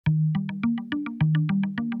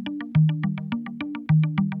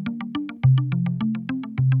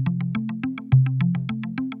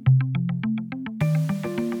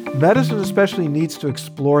Medicine especially needs to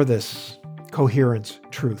explore this coherence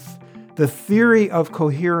truth. The theory of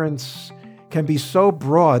coherence can be so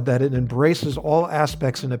broad that it embraces all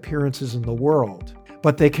aspects and appearances in the world,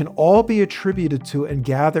 but they can all be attributed to and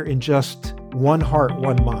gather in just one heart,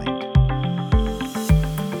 one mind.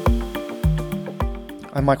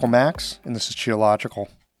 I'm Michael Max, and this is Qiological.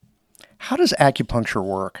 How does acupuncture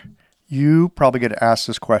work? You probably get asked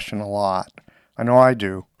this question a lot. I know I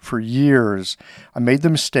do. For years, I made the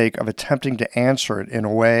mistake of attempting to answer it in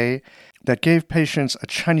a way that gave patients a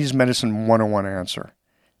Chinese medicine 101 answer.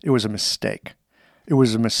 It was a mistake. It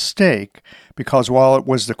was a mistake because while it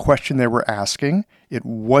was the question they were asking, it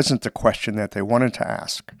wasn't the question that they wanted to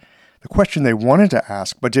ask. The question they wanted to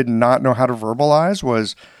ask but did not know how to verbalize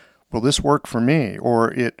was, will this work for me?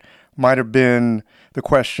 Or it might have been the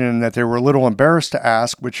question that they were a little embarrassed to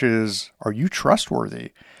ask, which is, are you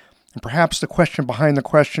trustworthy? And perhaps the question behind the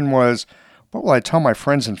question was, what will I tell my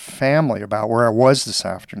friends and family about where I was this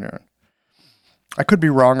afternoon? I could be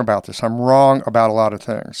wrong about this. I'm wrong about a lot of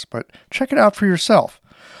things, but check it out for yourself.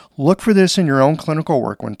 Look for this in your own clinical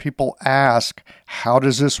work when people ask, how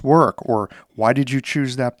does this work? Or why did you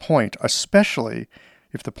choose that point? Especially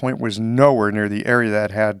if the point was nowhere near the area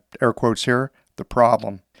that had, air quotes here, the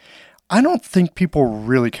problem. I don't think people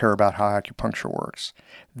really care about how acupuncture works.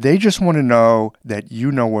 They just want to know that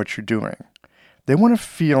you know what you're doing. They want a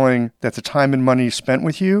feeling that the time and money spent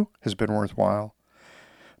with you has been worthwhile.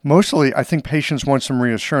 Mostly, I think patients want some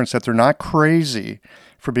reassurance that they're not crazy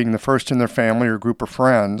for being the first in their family or group of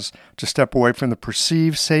friends to step away from the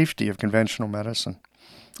perceived safety of conventional medicine.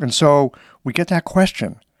 And so we get that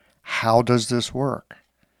question, how does this work?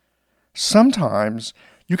 Sometimes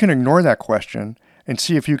you can ignore that question and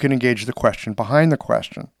see if you can engage the question behind the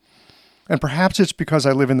question. And perhaps it's because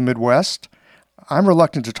I live in the Midwest. I'm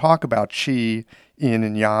reluctant to talk about qi, yin,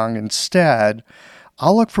 and yang. Instead,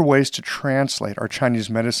 I'll look for ways to translate our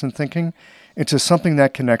Chinese medicine thinking into something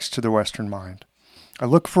that connects to the Western mind. I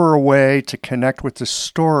look for a way to connect with the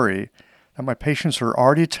story that my patients are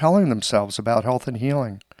already telling themselves about health and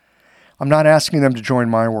healing. I'm not asking them to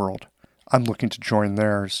join my world. I'm looking to join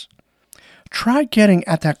theirs. Try getting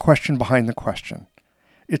at that question behind the question.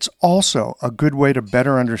 It's also a good way to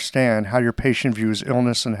better understand how your patient views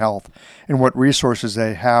illness and health and what resources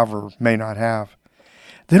they have or may not have.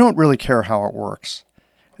 They don't really care how it works.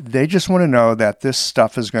 They just want to know that this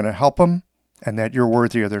stuff is going to help them and that you're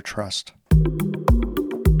worthy of their trust.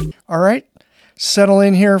 All right, settle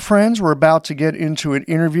in here, friends. We're about to get into an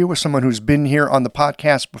interview with someone who's been here on the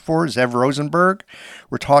podcast before, Zev Rosenberg.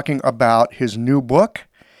 We're talking about his new book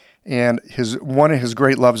and one of his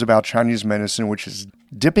great loves about Chinese medicine, which is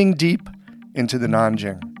dipping deep into the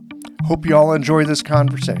Nanjing. Hope you all enjoy this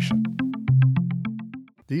conversation.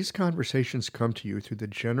 These conversations come to you through the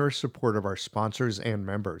generous support of our sponsors and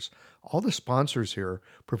members. All the sponsors here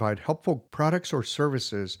provide helpful products or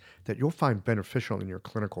services that you'll find beneficial in your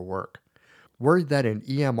clinical work. Worried that an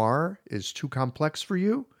EMR is too complex for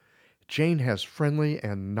you? Jane has friendly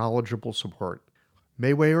and knowledgeable support.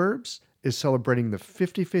 Mayway Herbs is celebrating the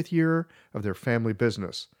 55th year of their family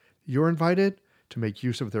business. You're invited to make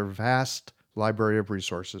use of their vast library of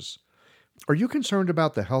resources. Are you concerned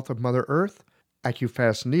about the health of Mother Earth?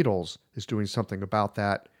 AccuFast Needles is doing something about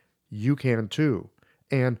that. You can too.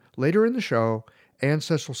 And later in the show, Ann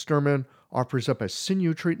Cecil Sturman offers up a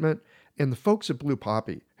sinew treatment, and the folks at Blue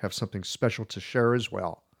Poppy have something special to share as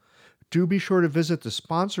well. Do be sure to visit the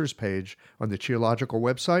sponsors page on the Qiological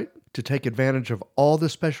website to take advantage of all the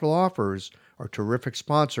special offers our terrific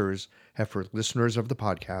sponsors have for listeners of the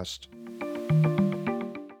podcast.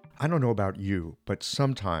 I don't know about you, but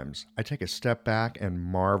sometimes I take a step back and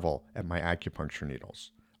marvel at my acupuncture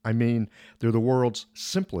needles. I mean, they're the world's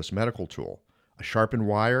simplest medical tool. A sharpened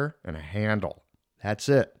wire and a handle. That's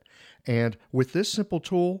it. And with this simple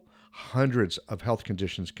tool, hundreds of health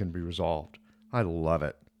conditions can be resolved. I love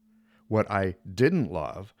it. What I didn't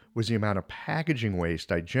love was the amount of packaging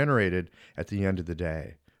waste I generated at the end of the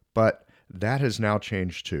day. But that has now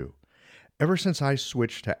changed too. Ever since I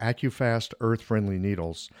switched to AccuFast earth-friendly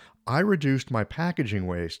needles, I reduced my packaging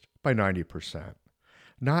waste by 90%.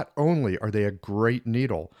 Not only are they a great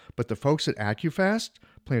needle, but the folks at AccuFast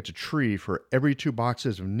plant a tree for every 2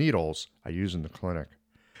 boxes of needles I use in the clinic.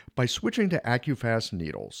 By switching to AccuFast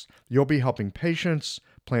needles, you'll be helping patients,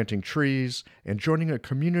 planting trees, and joining a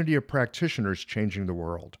community of practitioners changing the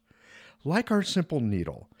world. Like our simple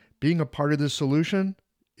needle, being a part of the solution,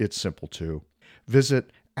 it's simple too.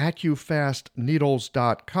 Visit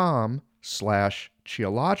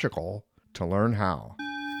AccuFastNeedles.com/Qiological to learn how.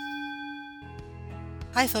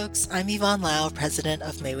 Hi folks, I'm Yvonne Lau, president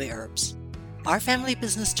of Mayway Herbs. Our family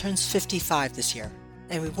business turns 55 this year,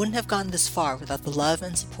 and we wouldn't have gotten this far without the love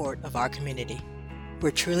and support of our community.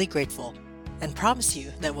 We're truly grateful and promise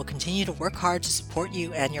you that we'll continue to work hard to support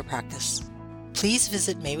you and your practice. Please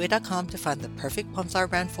visit Mayway.com to find the perfect Plum Flower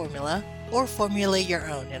brand formula or formulate your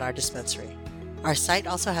own in our dispensary. Our site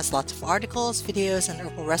also has lots of articles, videos, and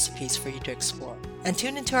herbal recipes for you to explore. And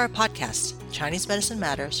tune into our podcast, Chinese Medicine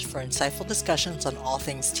Matters, for insightful discussions on all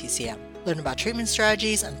things TCM. Learn about treatment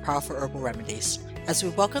strategies and powerful herbal remedies. As we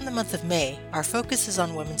welcome the month of May, our focus is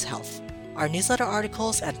on women's health. Our newsletter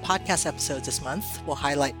articles and podcast episodes this month will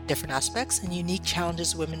highlight different aspects and unique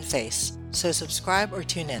challenges women face, so subscribe or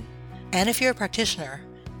tune in. And if you're a practitioner,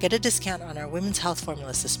 get a discount on our women's health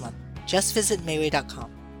formulas this month. Just visit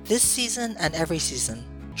Mayway.com. This season and every season,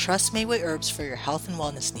 trust Mayway Herbs for your health and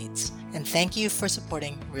wellness needs. And thank you for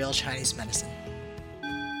supporting Real Chinese Medicine.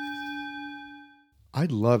 I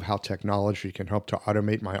love how technology can help to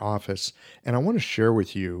automate my office, and I want to share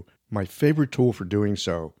with you my favorite tool for doing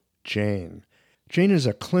so, Jane. Jane is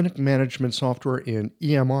a clinic management software in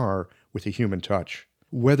EMR with a human touch.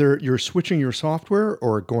 Whether you're switching your software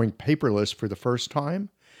or going paperless for the first time,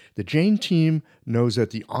 the Jane team knows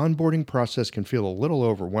that the onboarding process can feel a little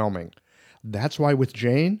overwhelming. That's why with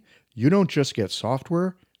Jane, you don't just get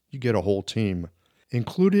software, you get a whole team.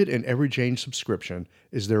 Included in every Jane subscription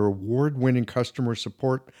is their award-winning customer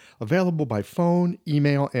support available by phone,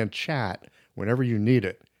 email, and chat whenever you need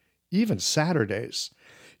it, even Saturdays.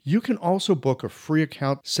 You can also book a free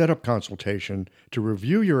account setup consultation to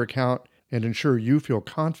review your account and ensure you feel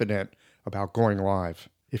confident about going live.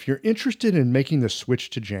 If you're interested in making the switch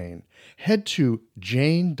to Jane, head to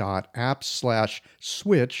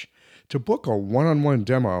jane.app/switch to book a one-on-one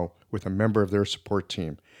demo with a member of their support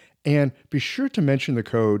team. And be sure to mention the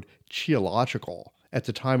code QIOLOGICAL at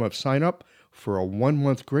the time of sign up for a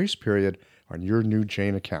 1-month grace period on your new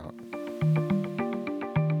Jane account.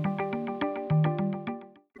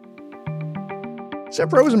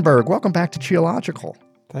 Zev Rosenberg, welcome back to QIOLOGICAL.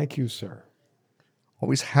 Thank you, sir.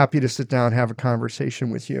 Always happy to sit down and have a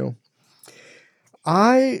conversation with you.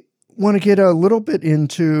 I want to get a little bit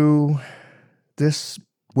into this.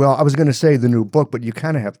 Well, I was going to say the new book, but you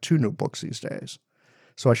kind of have two new books these days.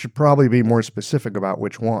 So I should probably be more specific about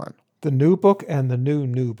which one. The new book and the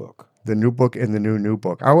new book. The new book and the new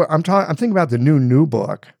book. I'm thinking about the new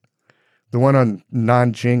book, the one on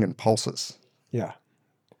Nanjing and pulses. Yeah.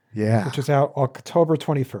 Yeah. Which is out October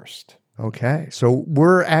 21st. Okay. So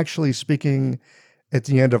we're actually speaking at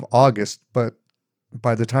the end of August, but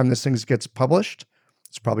by the time this thing gets published,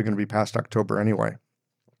 it's probably going to be past October anyway.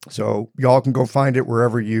 So y'all can go find it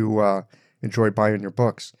wherever you enjoy buying your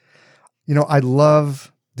books. You know, I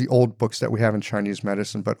love the old books that we have in Chinese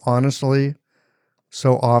medicine, but honestly,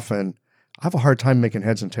 so often I have a hard time making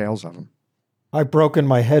heads and tails of them. I've broken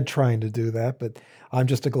my head trying to do that, but I'm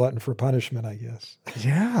just a glutton for punishment, I guess.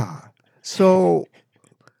 Yeah. So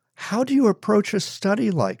how do you approach a study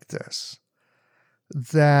like this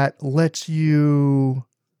that lets you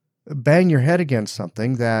bang your head against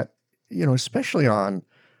something that, you know, especially on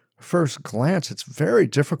first glance, it's very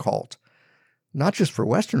difficult, not just for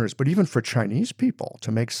Westerners, but even for Chinese people to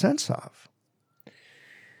make sense of?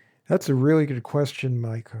 That's a really good question,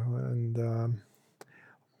 Michael. And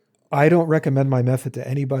I don't recommend my method to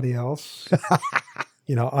anybody else.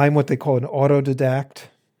 You know, I'm what they call an autodidact.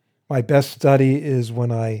 My best study is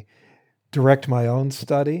when I direct my own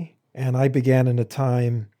study. And I began in a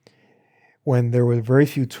time when there were very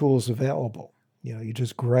few tools available. You know, you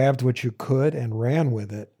just grabbed what you could and ran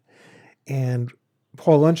with it. And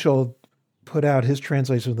Paul Unschuld put out his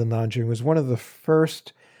translation of the Nanjing. It was one of the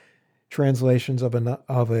first translations of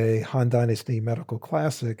a Han Dynasty medical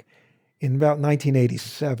classic in about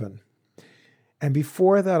 1987. And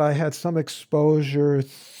before that, I had some exposure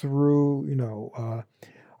through,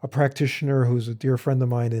 a practitioner who's a dear friend of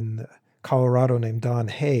mine in Colorado named Don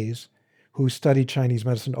Hayes, who studied Chinese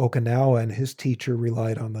medicine in Okinawa, and his teacher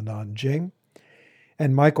relied on the Nanjing.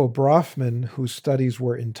 And Michael Brofman, whose studies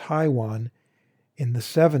were in Taiwan in the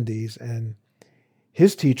 70s, and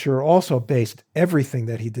his teacher also based everything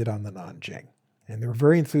that he did on the Nanjing. And they were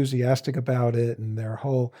very enthusiastic about it, and their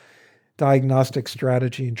whole diagnostic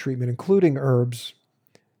strategy and treatment, including herbs,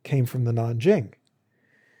 came from the Nanjing.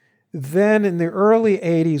 Then in the early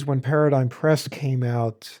 80s, when Paradigm Press came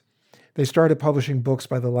out, they started publishing books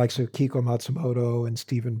by the likes of Kiko Matsumoto and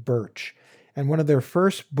Stephen Birch. And one of their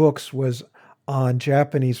first books was on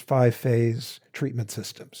Japanese 5-phase treatment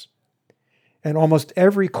systems. And almost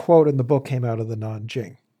every quote in the book came out of the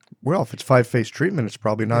Nanjing. Well, if it's 5-phase treatment, it's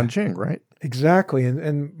probably Nanjing, right? Exactly.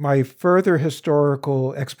 And my further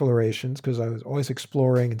historical explorations, because I was always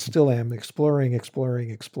exploring and still am exploring,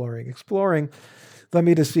 led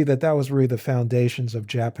me to see that that was really the foundations of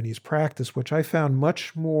Japanese practice, which I found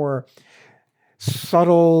much more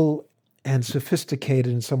subtle and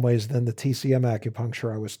sophisticated in some ways than the TCM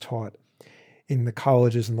acupuncture I was taught in the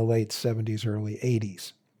colleges in the late 70s, early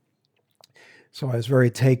 80s. So I was very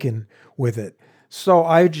taken with it. So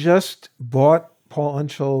I just bought Paul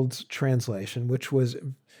Unschold's translation, which was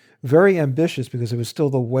very ambitious because it was still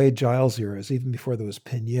the Wade Giles era, even before there was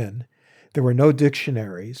pinyin. There were no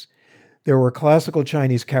dictionaries. There were classical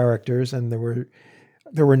Chinese characters, and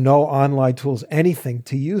there were no online tools, anything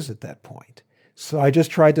to use at that point. So I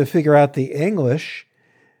just tried to figure out the English,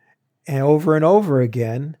 and over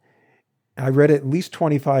again. I read it at least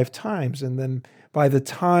 25 times, and then by the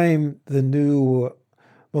time the new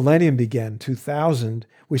millennium began, 2000,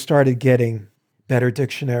 we started getting better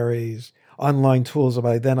dictionaries, online tools.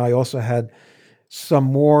 By then, I also had some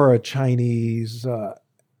more Chinese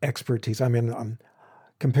expertise. I mean,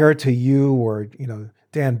 compared to you or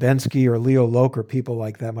Dan Bensky or Leo Loke or people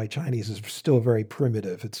like that, my Chinese is still very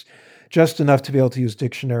primitive. It's just enough to be able to use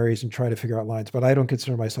dictionaries and try to figure out lines. But I don't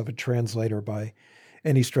consider myself a translator by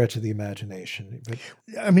any stretch of the imagination. But,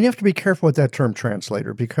 I mean, you have to be careful with that term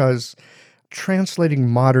translator, because translating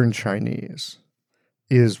modern Chinese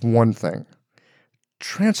is one thing.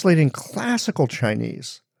 Translating classical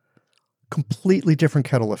Chinese, completely different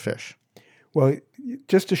kettle of fish. Well,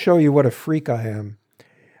 just to show you what a freak I am,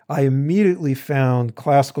 I immediately found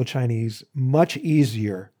classical Chinese much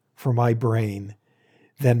easier for my brain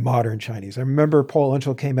than modern Chinese. I remember Paul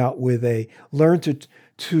Unschold came out with a Learn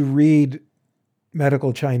to Read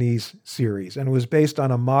Medical Chinese series, and it was based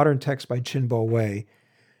on a modern text by Qinbo Wei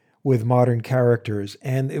with modern characters.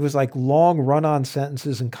 And it was like long run-on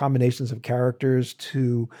sentences and combinations of characters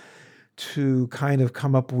to kind of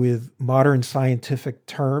come up with modern scientific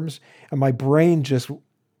terms. And my brain just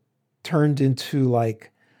turned into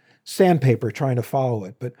like sandpaper trying to follow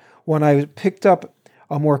it. But when I picked up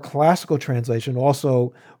a more classical translation,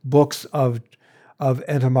 also books of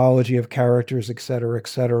etymology of characters, et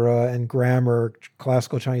cetera, and grammar,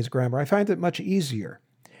 classical Chinese grammar, I find it much easier.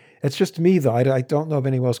 It's just me, though. I don't know if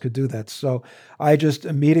anyone else could do that. So I just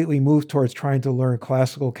immediately moved towards trying to learn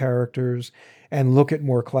classical characters and look at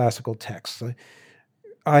more classical texts.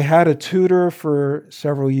 I had a tutor for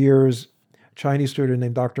several years, a Chinese tutor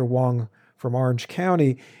named Dr. Wang from Orange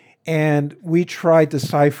County, and we tried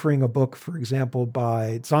deciphering a book, for example,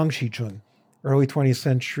 by Zhang Xichun, early 20th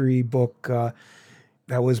century book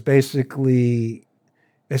that was basically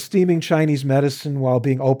esteeming Chinese medicine while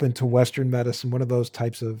being open to Western medicine, one of those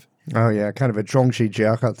types of... Oh, yeah, kind of a Zhongxi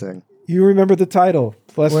Jiaka thing. You remember the title?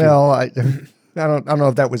 Bless well, I don't know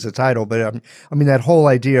if that was the title, but I mean, that whole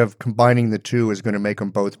idea of combining the two is going to make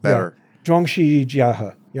them both better. Yeah. Zhongxi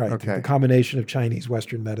Jiahe, right? Okay. The combination of Chinese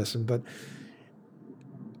Western medicine, but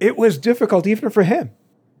it was difficult even for him.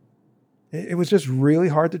 It was just really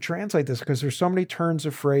hard to translate this because there's so many turns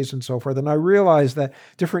of phrase and so forth. And I realized that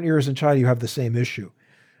different eras in China, you have the same issue.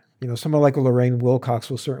 Someone like Lorraine Wilcox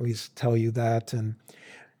will certainly tell you that. And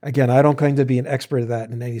again, I don't claim to be an expert at that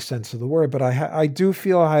in any sense of the word, but I do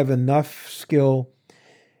feel I have enough skill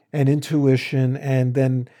and intuition, and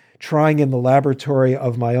then trying in the laboratory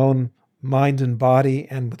of my own mind and body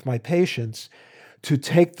and with my patients to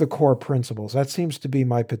take the core principles. That seems to be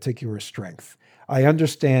my particular strength. I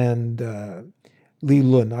understand Li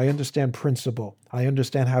Lun. I understand principle. I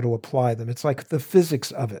understand how to apply them. It's like the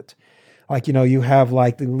physics of it. Like, you have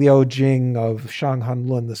like the Liu Jing of Shang Han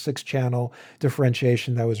Lun, the 6-channel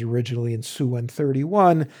differentiation that was originally in Su Wen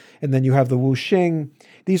 31. And then you have the Wu Xing.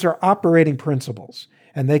 These are operating principles,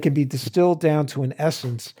 and they can be distilled down to an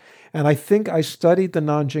essence. And I think I studied the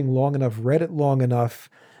Nanjing long enough, read it long enough,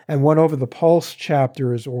 and went over the pulse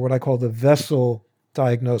chapters, or what I call the vessel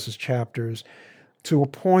diagnosis chapters, to a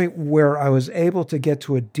point where I was able to get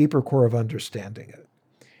to a deeper core of understanding it.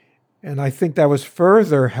 And I think that was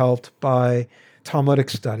further helped by Talmudic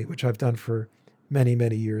study, which I've done for many,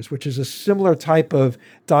 many years, which is a similar type of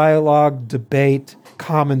dialogue, debate,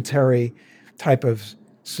 commentary type of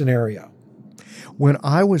scenario. When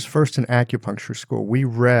I was first in acupuncture school, we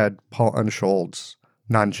read Paul Unschold's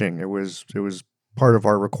Nanjing. It was part of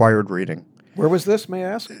our required reading. Where was this, may I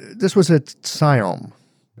ask? This was at SIOM,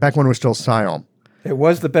 back when it was still SIOM. It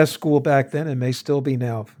was the best school back then and may still be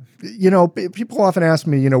now. People often ask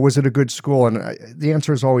me, was it a good school? And the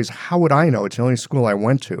answer is always, how would I know? It's the only school I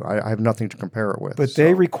went to. I have nothing to compare it with. But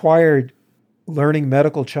they required learning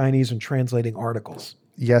medical Chinese and translating articles.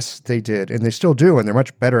 Yes, they did. And they still do. And they're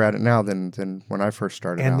much better at it now than when I first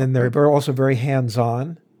started out. And then they're also very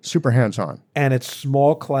hands-on. Super hands-on. And it's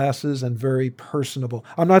small classes and very personable.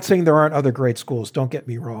 I'm not saying there aren't other great schools. Don't get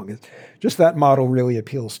me wrong. Just that model really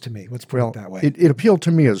appeals to me. Let's put it that way. It appealed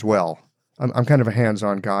to me as well. I'm kind of a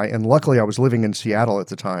hands-on guy. And luckily, I was living in Seattle at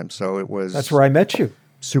the time. So it was... That's where I met you.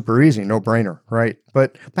 Super easy, no-brainer, right?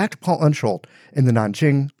 But back to Paul Unshold in the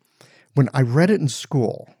Nanjing. When I read it in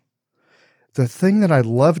school, the thing that I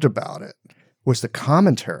loved about it was the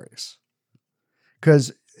commentaries.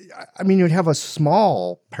 Because, I mean, you'd have a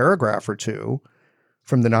small paragraph or two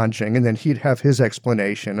from the Nanjing, and then he'd have his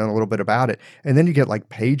explanation and a little bit about it. And then you get like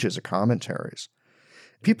pages of commentaries.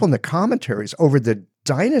 People in the commentaries over the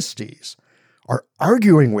dynasties are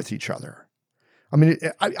arguing with each other. I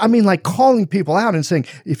mean, like calling people out and saying,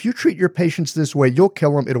 if you treat your patients this way, you'll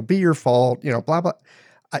kill them. It'll be your fault, blah, blah.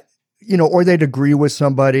 Or they'd agree with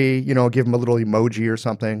somebody, give them a little emoji or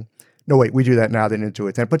something. No, wait, we do that now. They didn't do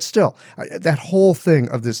it then. But still, that whole thing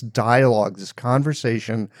of this dialogue, this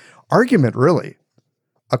conversation, argument really,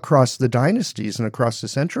 across the dynasties and across the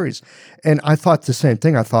centuries. And I thought the same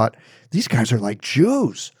thing. I thought, these guys are like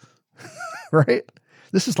Jews, right?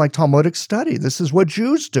 This is like Talmudic study. This is what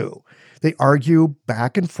Jews do. They argue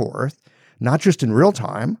back and forth, not just in real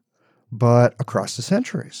time, but across the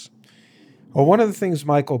centuries. Well, one of the things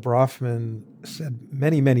Michael Brofman said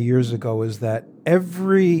many, many years ago is that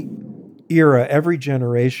every era, every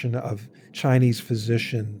generation of Chinese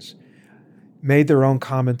physicians made their own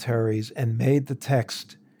commentaries and made the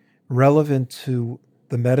text relevant to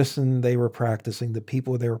the medicine they were practicing, the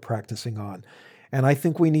people they were practicing on. And I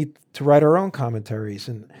think we need to write our own commentaries.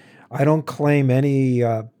 And I don't claim any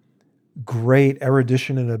great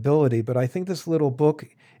erudition and ability, but I think this little book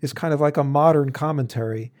is kind of like a modern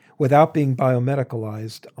commentary without being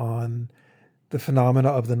biomedicalized on the phenomena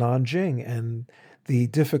of the Nanjing and the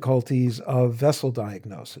difficulties of vessel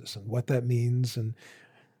diagnosis and what that means,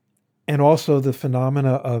 and also the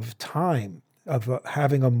phenomena of time, of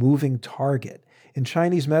having a moving target. In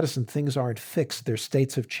Chinese medicine, things aren't fixed. They're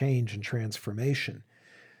states of change and transformation.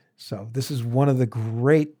 So this is one of the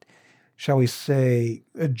great, shall we say,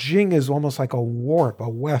 a Jing is almost like a warp, a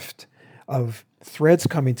weft of threads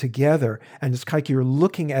coming together. And it's like you're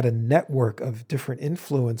looking at a network of different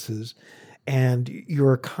influences, and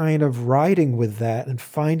you're kind of riding with that and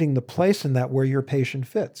finding the place in that where your patient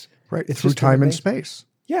fits. Right, it's through time and space.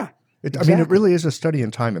 Yeah. Exactly. I mean, it really is a study in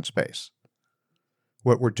time and space,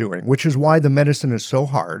 what we're doing, which is why the medicine is so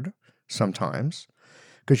hard sometimes,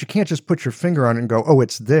 because you can't just put your finger on it and go, oh,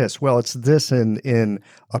 it's this. Well, it's this in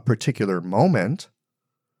a particular moment.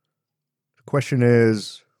 The question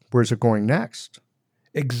is, where's it going next?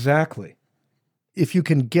 Exactly. If you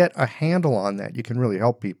can get a handle on that, you can really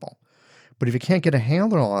help people. But if you can't get a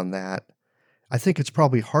handle on that, I think it's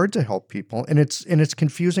probably hard to help people, and it's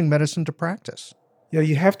confusing medicine to practice. Yeah,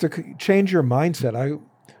 you have to change your mindset. I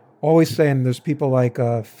always say, and there's people like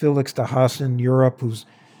Felix de Haas in Europe, who's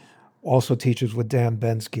also teaches with Dan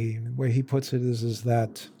Bensky. The way he puts it is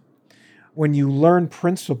that when you learn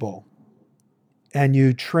principle and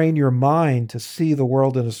you train your mind to see the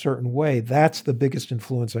world in a certain way, that's the biggest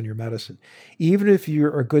influence on your medicine. Even if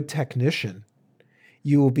you're a good technician,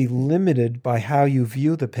 you will be limited by how you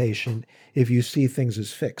view the patient if you see things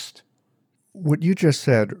as fixed. What you just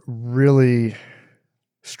said really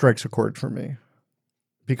strikes a chord for me,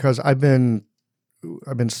 because I've been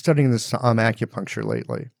studying this acupuncture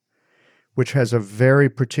lately, which has a very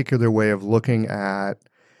particular way of looking at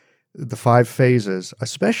the 5 phases,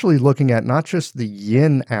 especially looking at not just the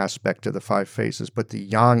yin aspect of the 5 phases, but the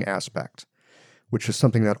yang aspect, which is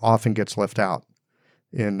something that often gets left out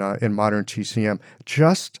in modern TCM.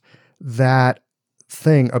 Just that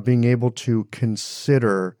thing of being able to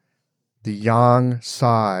consider the yang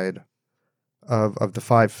side of the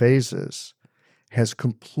 5 phases has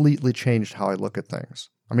completely changed how I look at things.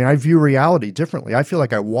 I mean, I view reality differently. I feel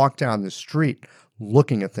like I walk down the street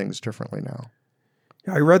looking at things differently now.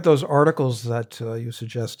 I read those articles that you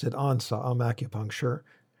suggested on acupuncture,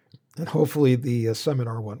 and hopefully the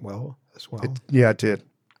seminar went well as well. It did.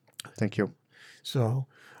 Thank you. So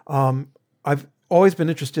I've always been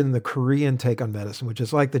interested in the Korean take on medicine, which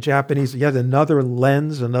is like the Japanese. You have another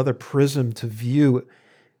lens, another prism to view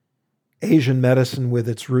Asian medicine with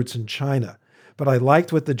its roots in China. But I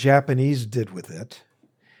liked what the Japanese did with it.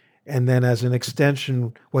 And then as an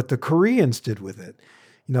extension, what the Koreans did with it,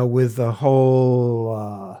 with the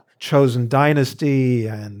whole Chosen dynasty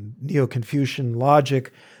and Neo-Confucian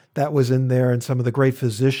logic that was in there, and some of the great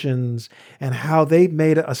physicians and how they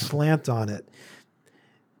made a slant on it.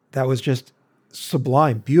 That was just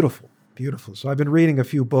sublime, beautiful. Beautiful. So I've been reading a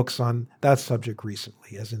few books on that subject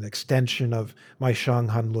recently as an extension of my Shang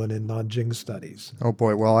Hanlun and Nanjing studies. Oh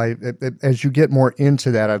boy. Well, as you get more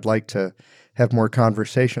into that, I'd like to have more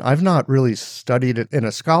conversation. I've not really studied it in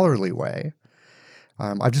a scholarly way.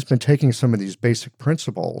 I've just been taking some of these basic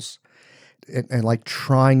principles and like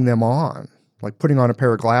trying them on, like putting on a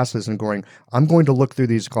pair of glasses and going, I'm going to look through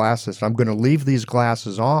these glasses. I'm going to leave these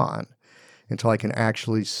glasses on until I can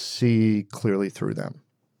actually see clearly through them.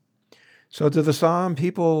 So do the Song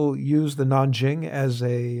people use the Nanjing as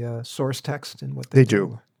a source text in what They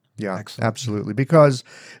do. Yeah, Excellent. absolutely. Because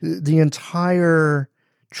the entire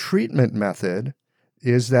treatment method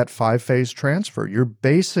is that 5-phase transfer. You're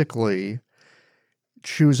basically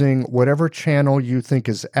choosing whatever channel you think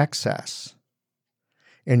is excess,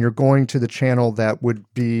 and you're going to the channel that would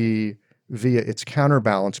be via its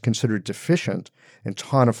counterbalance considered deficient and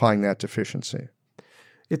tonifying that deficiency.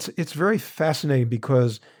 It's very fascinating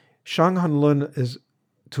because Shang Hanlun is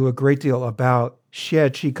to a great deal about Xie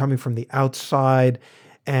Qi coming from the outside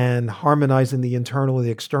and harmonizing the internal with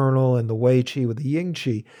the external and the Wei Qi with the Ying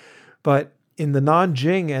Qi. But in the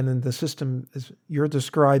Nanjing and in the system as you're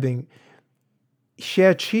describing,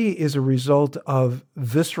 Xie Qi is a result of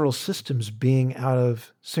visceral systems being out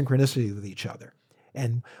of synchronicity with each other.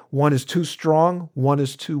 And one is too strong, one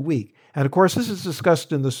is too weak. And of course, this is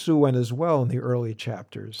discussed in the Suwen as well in the early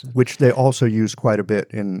chapters. Which they also use quite a bit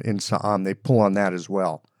in Sa'am. They pull on that as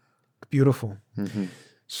well. Beautiful. Mm-hmm.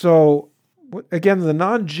 So again, the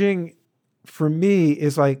Nanjing for me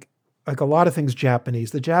is like a lot of things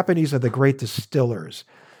Japanese. The Japanese are the great distillers.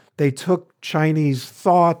 They took Chinese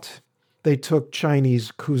thought, they took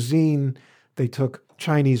Chinese cuisine, they took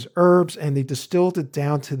Chinese herbs, and they distilled it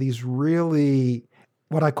down to these really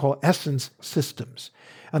what I call essence systems.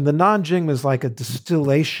 And the Nanjing is like a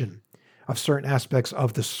distillation of certain aspects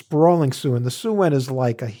of the sprawling Suwen. The Suwen is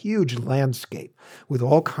like a huge landscape with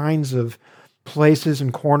all kinds of places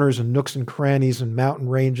and corners and nooks and crannies and mountain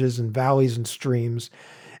ranges and valleys and streams.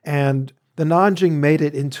 And the Nanjing made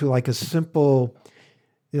it into like a simple,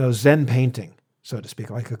 Zen painting, so to speak,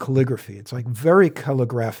 like a calligraphy. It's like very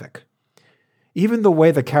calligraphic. Even the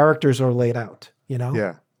way the characters are laid out,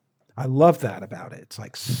 Yeah. I love that about it. It's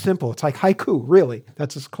like simple. It's like haiku, really.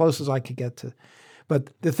 That's as close as I could get to. But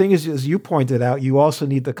the thing is, as you pointed out, you also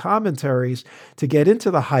need the commentaries to get into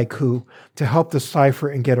the haiku to help decipher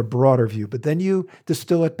and get a broader view. But then you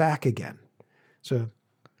distill it back again. So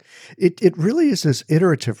it really is this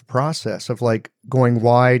iterative process of like going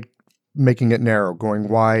wide, making it narrow, going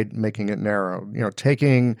wide, making it narrow,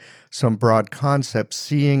 taking some broad concepts,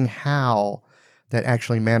 seeing how that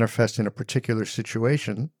actually manifests in a particular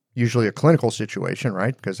situation, usually a clinical situation,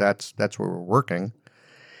 right? Because that's where we're working.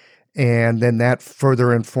 And then that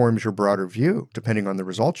further informs your broader view, depending on the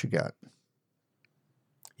results you get.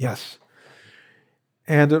 Yes.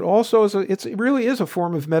 And it also is it really is a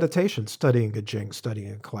form of meditation, studying a Jing,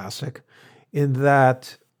 studying a classic, in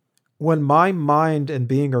that when my mind and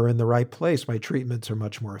being are in the right place, my treatments are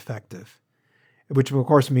much more effective, which of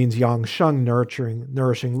course means yang sheng,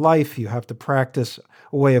 nourishing life. You have to practice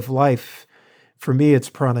a way of life. For me, it's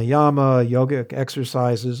pranayama, yogic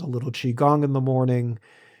exercises, a little qigong in the morning,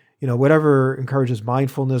 whatever encourages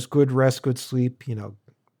mindfulness, good rest, good sleep,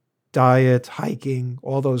 diet, hiking,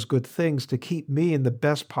 all those good things to keep me in the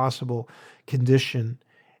best possible condition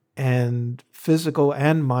and physical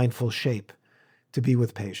and mindful shape to be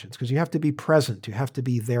with patients. Because you have to be present, you have to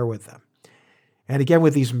be there with them. And again,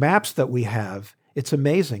 with these maps that we have, it's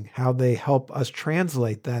amazing how they help us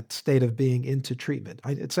translate that state of being into treatment.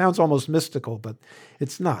 It sounds almost mystical, but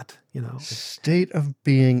it's not, State of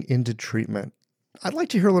being into treatment. I'd like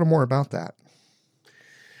to hear a little more about that.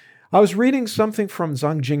 I was reading something from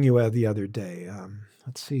Zhang Jingyue the other day.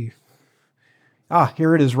 Let's see.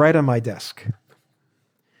 Here it is right on my desk.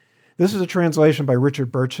 This is a translation by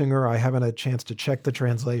Richard Bertschinger. I haven't had a chance to check the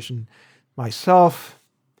translation myself.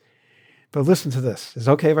 But listen to this. Is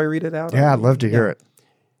it okay if I read it out? Yeah, I'd love to hear it.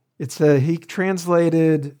 It's he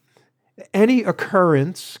translated, any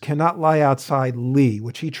occurrence cannot lie outside Li,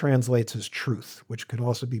 which he translates as truth, which could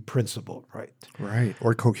also be principle, right? Right.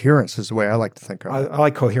 Or coherence is the way I like to think of it. I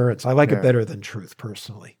like coherence. I like it better than truth,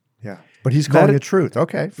 personally. Yeah. But he's calling it truth.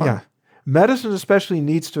 Okay, fine. Yeah. Medicine especially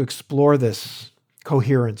needs to explore this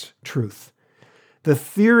coherence, truth. The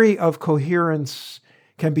theory of coherence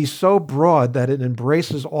can be so broad that it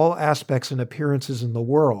embraces all aspects and appearances in the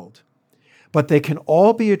world, but they can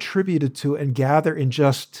all be attributed to and gather in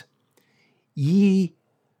just Yi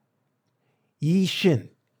Shin,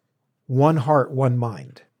 one heart, one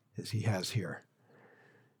mind, as he has here.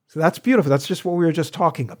 So that's beautiful. That's just what we were just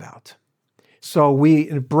talking about. So it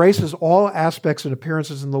embraces all aspects and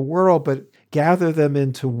appearances in the world, but gather them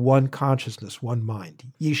into one consciousness, one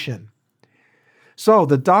mind, Yishin. So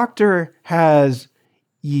the doctor has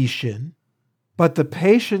Yishin, but the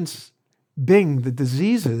patients, Bing, the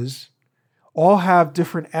diseases, all have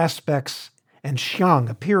different aspects and Xiang,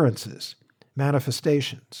 appearances,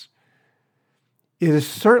 manifestations. It is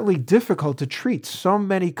certainly difficult to treat so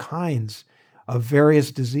many kinds of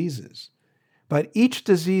various diseases, but each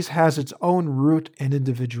disease has its own root and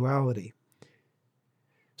individuality.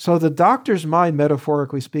 So the doctor's mind,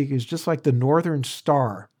 metaphorically speaking, is just like the northern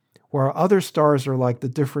star, where other stars are like the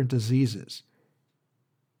different diseases.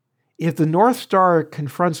 If the North Star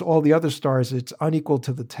confronts all the other stars, it's unequal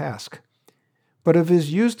to the task. But if it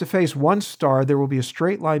is used to face one star, there will be a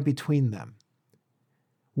straight line between them.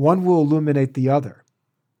 One will illuminate the other.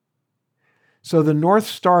 So the North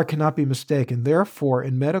Star cannot be mistaken. Therefore,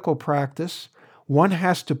 in medical practice, one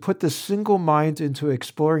has to put the single mind into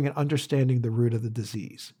exploring and understanding the root of the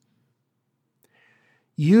disease.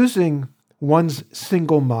 Using one's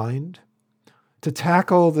single mind to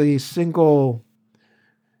tackle the single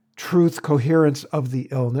truth coherence of the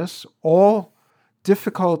illness, all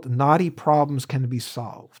difficult, knotty problems can be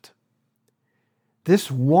solved.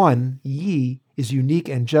 This one, Yi, is unique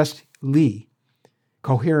and just Li,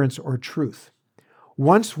 coherence or truth.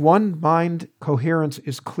 Once one mind coherence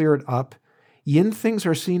is cleared up, yin things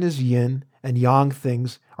are seen as yin and yang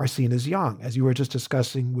things are seen as yang, as you were just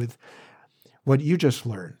discussing with what you just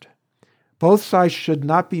learned. Both sides should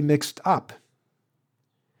not be mixed up.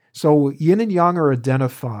 So yin and yang are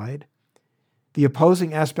identified. The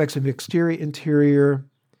opposing aspects of exterior, interior,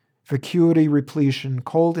 vacuity, repletion,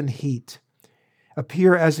 cold and heat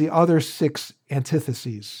appear as the other 6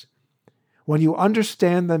 antitheses. When you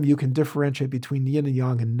understand them, you can differentiate between yin and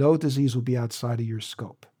yang, and no disease will be outside of your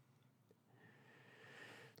scope.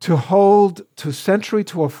 To hold centrally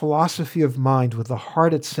to a philosophy of mind with the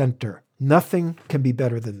heart at center, nothing can be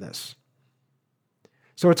better than this.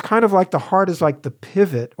 So it's kind of like the heart is like the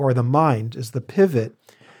pivot, or the mind is the pivot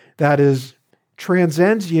that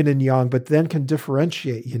transcends yin and yang, but then can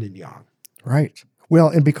differentiate yin and yang. Right. Well,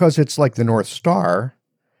 and because it's like the North Star,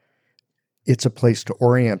 it's a place to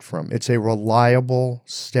orient from. It's a reliable,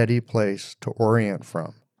 steady place to orient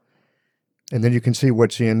from. And then you can see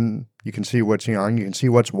what's yin, you can see what's yang, you can see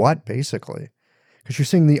what's what, basically. Because you're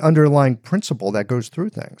seeing the underlying principle that goes through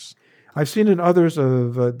things. I've seen in others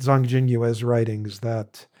of Zhang Jinyue's writings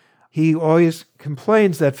that he always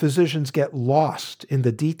complains that physicians get lost in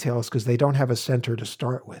the details because they don't have a center to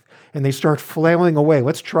start with. And they start flailing away.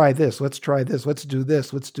 Let's try this. Let's try this. Let's do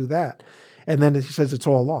this. Let's do that. And then he says it's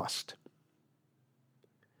all lost.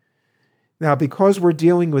 Now, because we're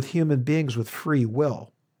dealing with human beings with free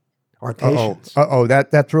will, our patients.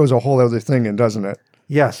 That throws a whole other thing in, doesn't it?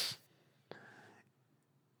 Yes.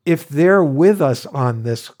 If they're with us on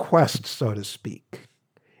this quest, so to speak,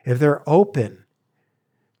 if they're open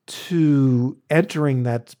to entering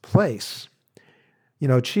that place,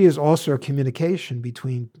 Qi is also a communication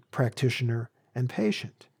between practitioner and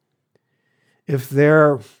patient. If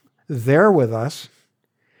they're there with us,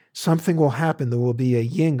 something will happen. There will be a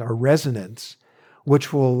yin, a resonance,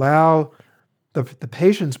 which will allow the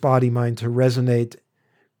patient's body-mind to resonate,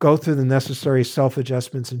 go through the necessary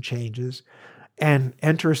self-adjustments and changes, and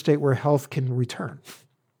enter a state where health can return.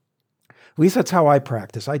 At least that's how I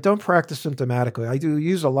practice. I don't practice symptomatically. I do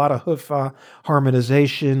use a lot of Hufa,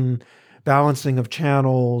 harmonization, balancing of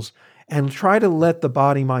channels, and try to let the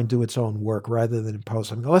body-mind do its own work rather than impose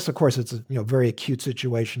something. Unless, of course, it's a very acute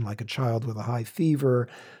situation like a child with a high fever,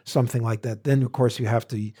 something like that. Then, of course, you have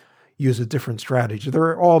to use a different strategy. There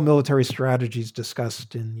are all military strategies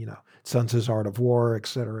discussed in, Sun Tzu's Art of War, et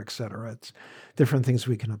cetera, et cetera. It's different things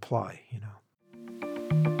we can apply,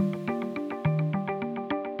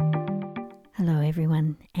 Hello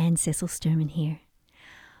everyone, Anne Cecil Sturman here.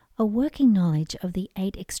 A working knowledge of the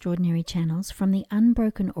 8 extraordinary channels from the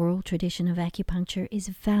unbroken oral tradition of acupuncture is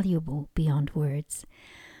valuable beyond words.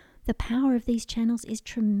 The power of these channels is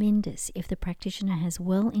tremendous if the practitioner has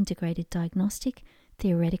well integrated diagnostic,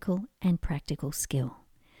 theoretical, and practical skill.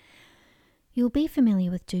 You'll be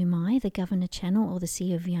familiar with Dumai, the governor channel, or the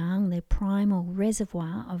Sea of Yang, the primal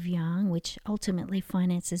reservoir of Yang, which ultimately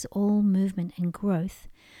finances all movement and growth.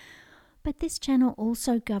 But this channel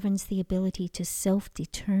also governs the ability to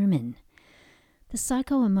self-determine. The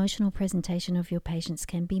psycho-emotional presentation of your patients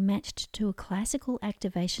can be matched to a classical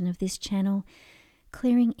activation of this channel,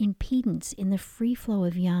 clearing impedance in the free flow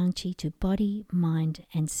of Yang Qi to body, mind,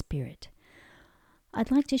 and spirit.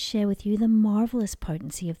 I'd like to share with you the marvelous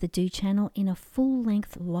potency of the Du channel in a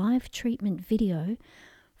full-length live treatment video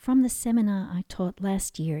from the seminar I taught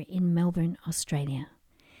last year in Melbourne, Australia.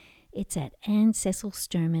 It's at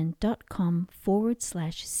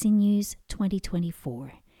AnneCecilSturman.com/Sinews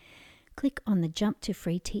 2024. Click on the Jump to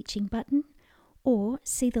Free Teaching button or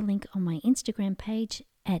see the link on my Instagram page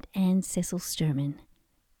at Anne Cecil Sturman.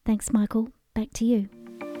 Thanks, Michael. Back to you.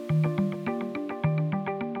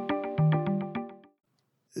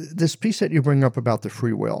 This piece that you bring up about the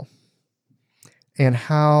free will and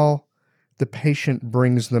how the patient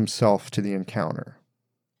brings themselves to the encounter.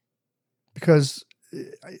 Because,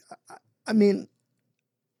 I mean,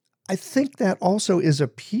 I think that also is a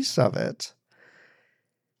piece of it.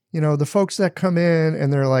 You know, the folks that come in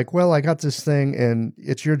and they're like, well, I got this thing and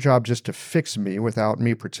it's your job just to fix me without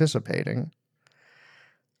me participating.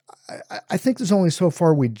 I think there's only so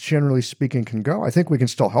far we, generally speaking, can go. I think we can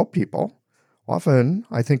still help people. Often,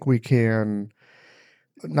 I think we can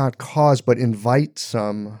not cause, but invite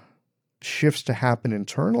some shifts to happen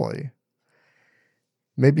internally.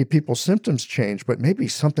 Maybe people's symptoms change, but maybe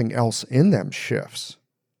something else in them shifts.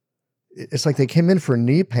 It's like they came in for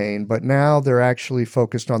knee pain, but now they're actually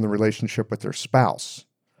focused on the relationship with their spouse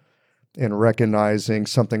and recognizing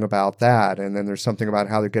something about that. And then there's something about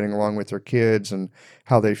how they're getting along with their kids and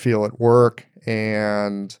how they feel at work.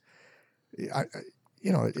 And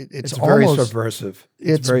it's very almost subversive.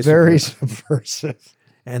 It's very subversive.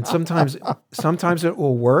 And sometimes it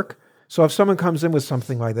will work. So if someone comes in with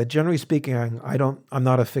something like that, generally speaking, I'm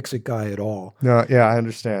not a fix-it guy at all. No, yeah, I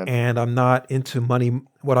understand. And I'm not into money,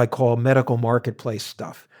 what I call medical marketplace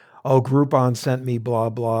stuff. Oh, Groupon sent me blah,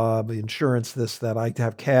 blah, insurance, this, that. I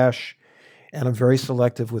have cash, and I'm very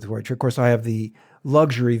selective with which. Of course, I have the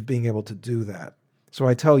luxury of being able to do that. So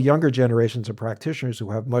I tell younger generations of practitioners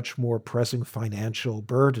who have much more pressing financial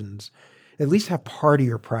burdens, at least have part of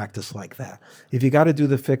your practice like that. If you got to do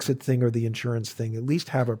the fix-it thing or the insurance thing, at least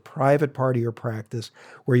have a private part of your practice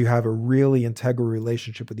where you have a really integral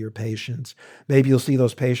relationship with your patients. Maybe you'll see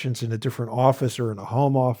those patients in a different office or in a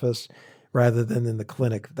home office rather than in the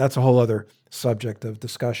clinic. That's a whole other subject of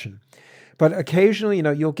discussion. But occasionally,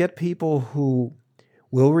 you'll get people who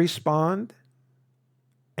will respond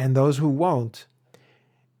and those who won't.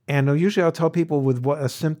 And usually I'll tell people with a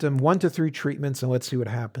symptom, 1 to 3 treatments, and let's see what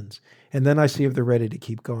happens. And then I see if they're ready to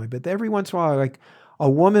keep going. But every once in a while, like a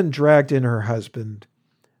woman dragged in her husband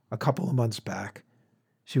a couple of months back.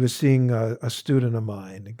 She was seeing a student of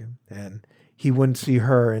mine, and he wouldn't see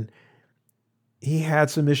her. And he had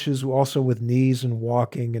some issues also with knees and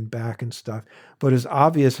walking and back and stuff. But it's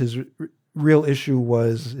obvious his real issue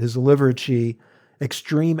was his liver qi,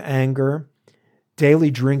 extreme anger,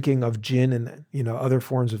 daily drinking of gin and other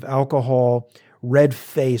forms of alcohol,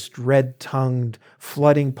 red-faced, red-tongued,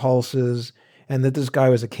 flooding pulses, and that this guy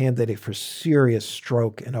was a candidate for serious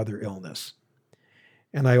stroke and other illness.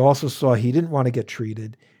 And I also saw he didn't want to get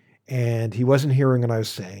treated, and he wasn't hearing what I was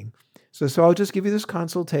saying. So I'll just give you this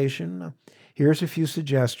consultation. Here's a few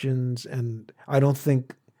suggestions, and I don't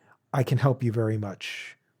think I can help you very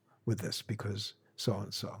much with this because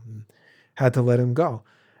so-and-so. And had to let him go.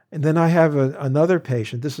 And then I have another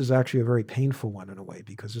patient. This is actually a very painful one in a way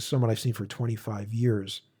because this is someone I've seen for 25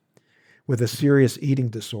 years with a serious eating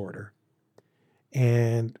disorder.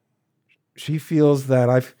 And she feels that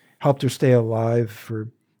I've helped her stay alive for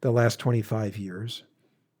the last 25 years,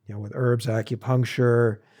 with herbs,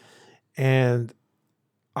 acupuncture. And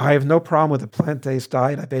I have no problem with a plant-based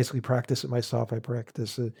diet. I basically practice it myself. I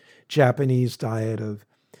practice a Japanese diet of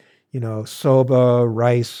soba,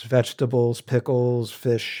 rice, vegetables, pickles,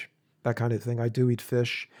 fish, that kind of thing. I do eat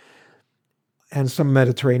fish. And some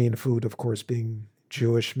Mediterranean food, of course, being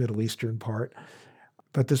Jewish, Middle Eastern part.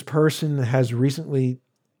 But this person has recently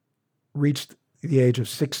reached the age of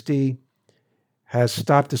 60, has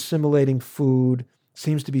stopped assimilating food,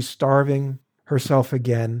 seems to be starving herself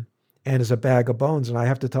again, and is a bag of bones. And I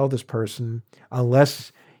have to tell this person,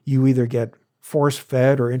 unless you either get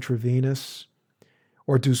force-fed or intravenous,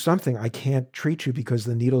 or do something, I can't treat you because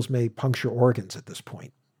the needles may puncture organs at this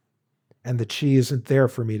point. And the qi isn't there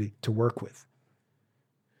for me to work with.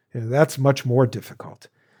 That's much more difficult.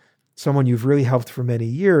 Someone you've really helped for many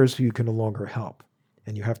years who you can no longer help.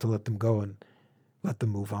 And you have to let them go and let them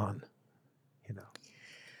move on.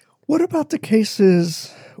 What about the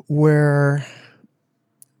cases where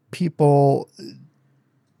people,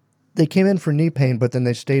 they came in for knee pain, but then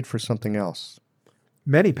they stayed for something else?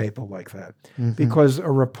 Many people like that because a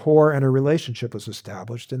rapport and a relationship was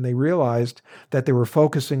established and they realized that they were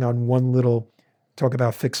focusing on one little, talk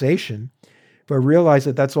about fixation, but realized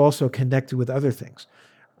that that's also connected with other things.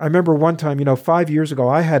 I remember one time, 5 years ago,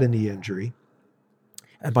 I had a knee injury.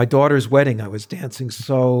 At my daughter's wedding, I was dancing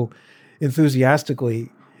so enthusiastically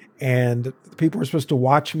And people were supposed to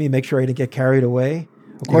watch me, make sure I didn't get carried away.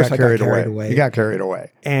 Of course I got carried away. You got carried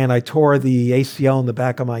away. And I tore the ACL in the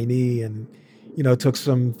back of my knee and, took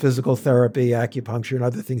some physical therapy, acupuncture, and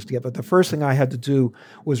other things to get. But the first thing I had to do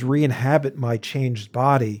was re-inhabit my changed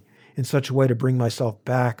body in such a way to bring myself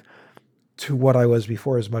back to what I was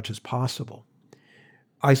before as much as possible.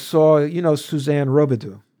 I saw, Suzanne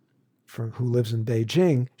Robidoux, who lives in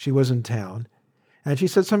Beijing. She was in town. And she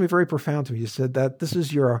said something very profound to me. She said that this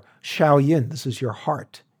is your Shao Yin, this is your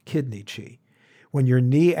heart, kidney chi. When your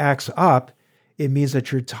knee acts up, it means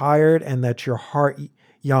that you're tired and that your heart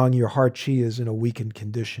yang, your heart chi is in a weakened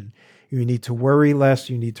condition. You need to worry less,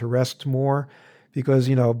 you need to rest more, because,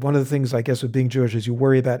 one of the things, I guess, of being Jewish is you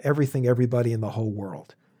worry about everything, everybody in the whole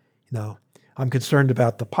world. I'm concerned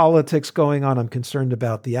about the politics going on. I'm concerned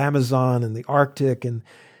about the Amazon and the Arctic, and,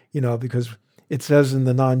 because it says in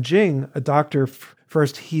the Nanjing, a doctor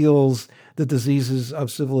first heals the diseases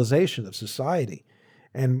of civilization, of society.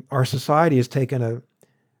 And our society has taken a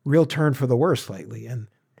real turn for the worse lately, and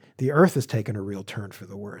the earth has taken a real turn for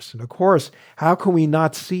the worse. And of course, how can we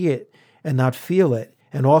not see it and not feel it,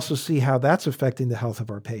 and also see how that's affecting the health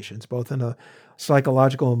of our patients, both in a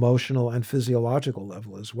psychological, emotional, and physiological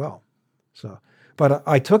level as well. But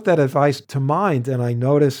I took that advice to mind, and I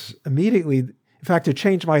noticed immediately, in fact, it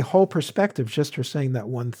changed my whole perspective just for saying that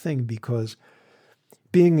one thing, because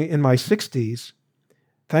being in my 60s,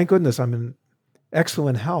 thank goodness I'm in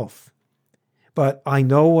excellent health. But I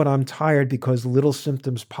know when I'm tired because little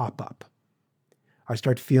symptoms pop up. I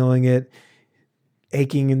start feeling it,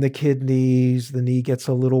 aching in the kidneys, the knee gets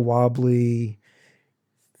a little wobbly.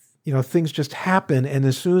 Things just happen. And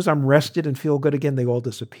as soon as I'm rested and feel good again, they all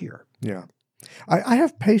disappear. Yeah. I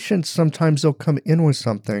have patients, sometimes they'll come in with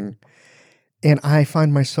something and I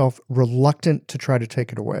find myself reluctant to try to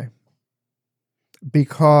take it away.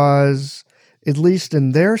 Because, at least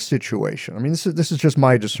in their situation, I mean, this is just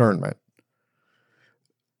my discernment.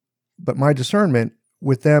 But my discernment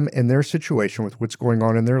with them and their situation, with what's going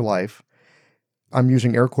on in their life, I'm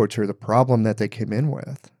using air quotes here, the problem that they came in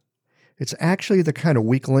with. It's actually the kind of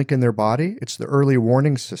weak link in their body. It's the early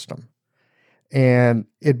warning system. And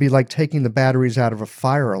it'd be like taking the batteries out of a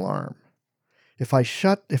fire alarm. If I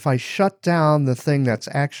shut down the thing that's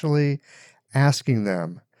actually asking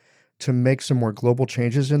them to make some more global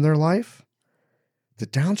changes in their life, the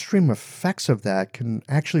downstream effects of that can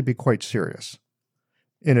actually be quite serious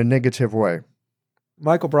in a negative way.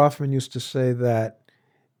 Michael Brofman used to say that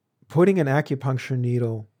putting an acupuncture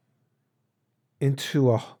needle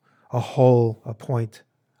into a hole, a point,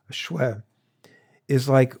 a shue, is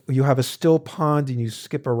like you have a still pond and you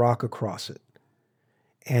skip a rock across it.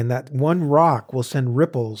 And that one rock will send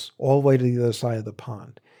ripples all the way to the other side of the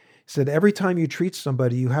pond. He said every time you treat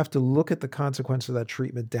somebody, you have to look at the consequence of that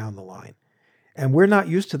treatment down the line. And we're not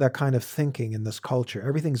used to that kind of thinking in this culture.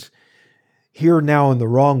 Everything's here now in the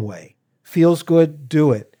wrong way. Feels good,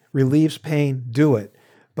 do it. Relieves pain, do it.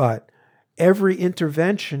 But every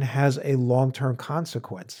intervention has a long-term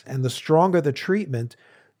consequence. And the stronger the treatment,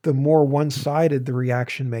 the more one-sided the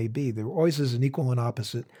reaction may be. There always is an equal and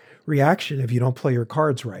opposite reaction if you don't play your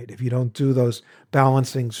cards right, if you don't do those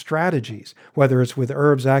balancing strategies, whether it's with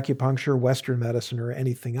herbs, acupuncture, Western medicine, or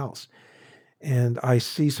anything else. And I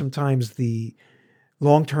see sometimes the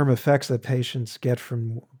long-term effects that patients get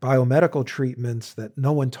from biomedical treatments that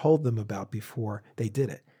no one told them about before they did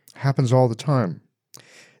it. Happens all the time.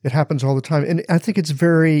 It happens all the time. And I think it's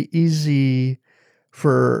very easy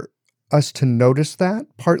for us to notice that,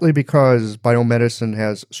 partly because biomedicine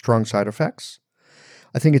has strong side effects.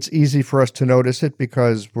 I think it's easy for us to notice it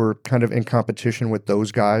because we're kind of in competition with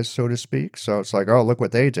those guys, so to speak. So it's like, oh, look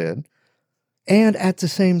what they did. And at the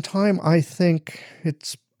same time, I think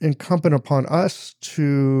it's incumbent upon us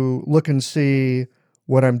to look and see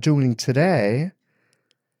what I'm doing today.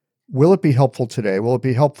 Will it be helpful today? Will it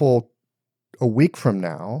be helpful a week from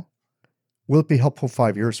now? Will it be helpful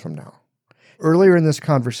 5 years from now? Earlier in this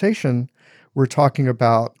conversation, we're talking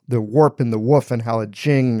about the warp and the woof and how a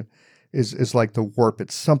jing is like the warp.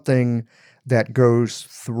 It's something that goes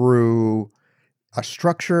through a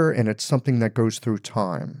structure and it's something that goes through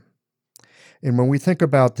time. And when we think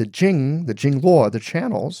about the jing law, the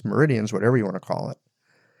channels, meridians, whatever you want to call it,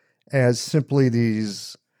 as simply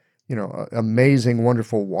these, amazing,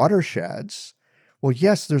 wonderful watersheds, well,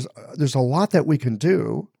 yes, there's a lot that we can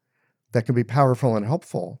do that can be powerful and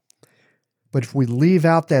helpful. But if we leave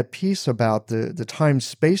out that piece about the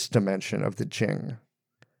time-space dimension of the jing,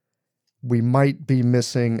 we might be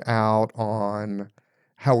missing out on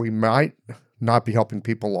how we might not be helping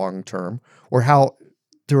people long-term, or how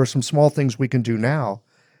there are some small things we can do now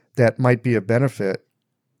that might be a benefit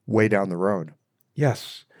way down the road.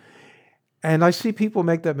 Yes. And I see people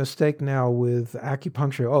make that mistake now with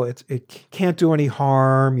acupuncture. Oh, it can't do any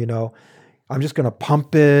harm, I'm just going to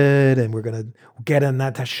pump it and we're going to get in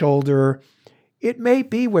that shoulder. It may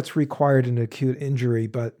be what's required in acute injury,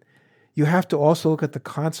 but you have to also look at the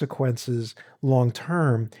consequences long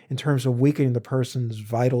term in terms of weakening the person's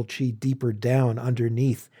vital chi deeper down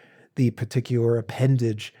underneath the particular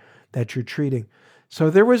appendage that you're treating. So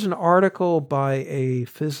there was an article by a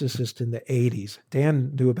physicist in the 80s,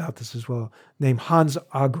 Dan knew about this as well, named Hans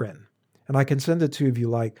Agren. And I can send it to you if you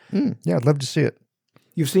like. Yeah, I'd love to see it.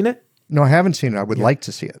 You've seen it? No, I haven't seen it. I would like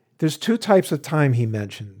to see it. There's two types of time he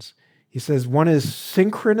mentions. He says one is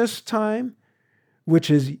synchronous time, which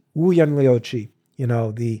is Wu Yan Liu Qi,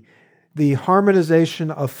 the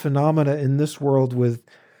harmonization of phenomena in this world with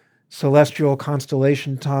celestial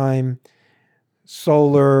constellation time,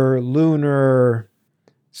 solar, lunar,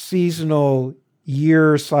 seasonal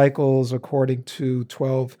year cycles according to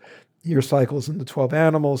 12-year cycles in the 12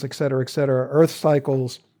 animals, et cetera, earth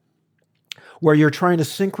cycles, where you're trying to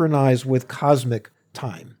synchronize with cosmic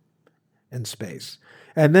time and space.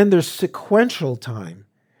 And then there's sequential time,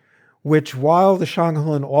 which while the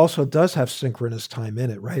Shanghelun also does have synchronous time in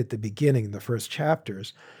it, right at the beginning, in the first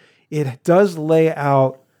chapters, it does lay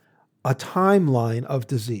out a timeline of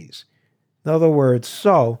disease. In other words,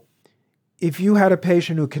 so if you had a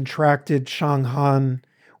patient who contracted Shanghan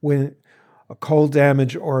when a cold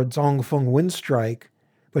damage or a Zhongfeng wind strike,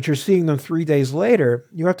 but you're seeing them 3 days later,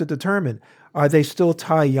 you have to determine, are they still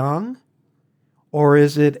Taiyang? Or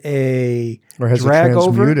is it or has drag it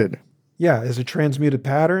transmuted? Over? Yeah, is it transmuted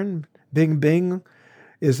pattern? Bing, bing?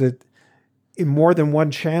 Is it in more than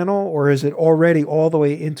one channel? Or is it already all the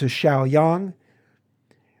way into Xiaoyang?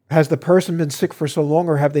 Has the person been sick for so long,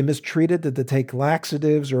 or have they mistreated? Did they take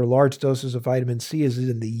laxatives or large doses of vitamin C? Is it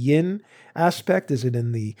in the yin aspect? Is it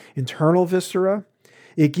in the internal viscera?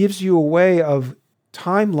 It gives you a way of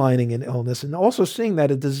timelining an illness and also seeing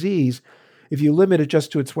that a disease, if you limit it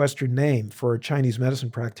just to its Western name for a Chinese medicine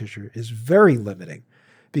practitioner, is very limiting,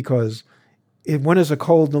 because when is a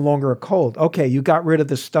cold no longer a cold? Okay, you got rid of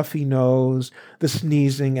the stuffy nose, the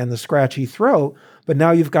sneezing, and the scratchy throat, but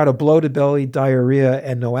now you've got a bloated belly, diarrhea,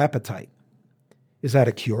 and no appetite. Is that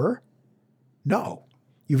a cure? No.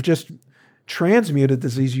 You've just transmuted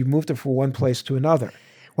disease. You've moved it from one place to another.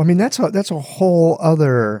 Well, I mean, that's a whole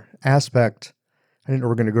other aspect. I didn't know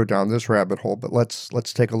we're going to go down this rabbit hole, but let's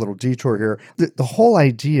take a little detour here. The whole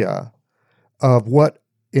idea of what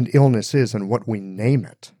an illness is and what we name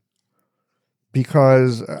it.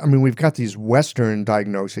 Because, I mean, we've got these Western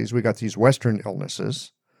diagnoses, we've got these Western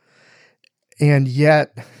illnesses, and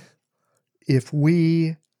yet if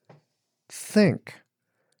we think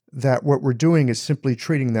that what we're doing is simply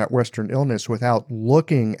treating that Western illness without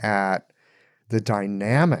looking at the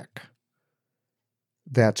dynamic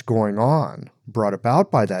that's going on, brought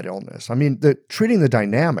about by that illness. I mean, treating the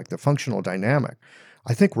dynamic, the functional dynamic,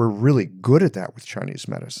 I think we're really good at that with Chinese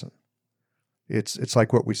medicine. It's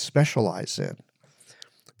like what we specialize in.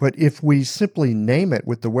 But if we simply name it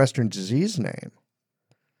with the Western disease name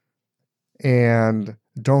and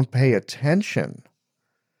don't pay attention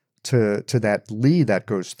to that Li that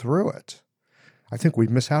goes through it, I think we'd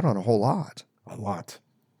miss out on a whole lot. A lot.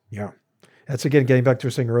 Yeah. That's again getting back to what I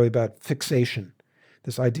was saying earlier about fixation,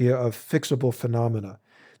 this idea of fixable phenomena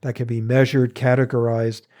that can be measured,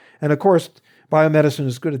 categorized. And of course, biomedicine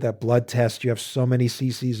is good at that. Blood test, you have so many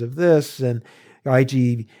cc's of this, and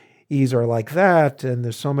IgEs are like that, and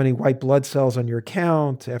there's so many white blood cells on your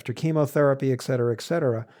count after chemotherapy, et cetera, et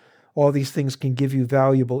cetera. All these things can give you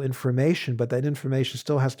valuable information, but that information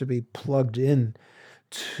still has to be plugged in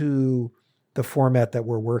to the format that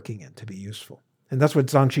we're working in to be useful. And that's what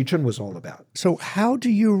Zhang Qichun was all about. So how do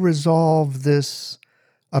you resolve this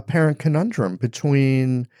apparent conundrum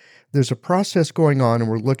between there's a process going on and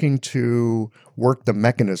we're looking to work the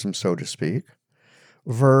mechanism, so to speak,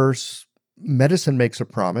 versus medicine makes a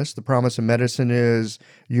promise. The promise of medicine is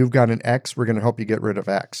you've got an X, we're going to help you get rid of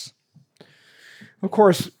X. Of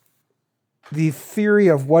course, the theory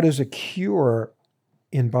of what is a cure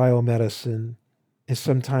in biomedicine is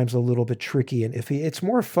sometimes a little bit tricky and iffy. It's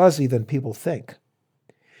more fuzzy than people think.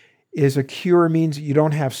 Is a cure means you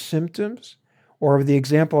don't have symptoms? Or the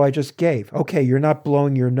example I just gave. Okay, you're not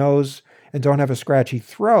blowing your nose and don't have a scratchy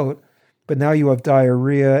throat, but now you have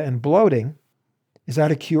diarrhea and bloating. Is that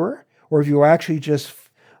a cure? Or if you actually just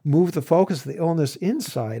move the focus of the illness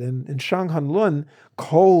inside, and in Shanghan Lun,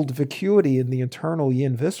 cold vacuity in the internal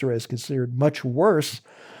yin viscera is considered much worse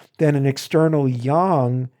than an external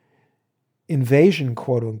yang invasion,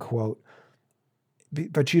 quote unquote.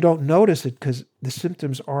 But you don't notice it because the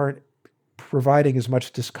symptoms aren't providing as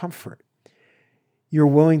much discomfort. you're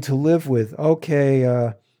willing to live with.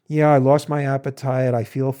 Okay, yeah, I lost my appetite. I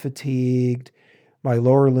feel fatigued. My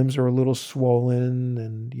lower limbs are a little swollen,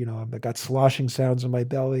 and I've got sloshing sounds in my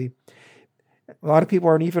belly. A lot of people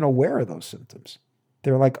aren't even aware of those symptoms.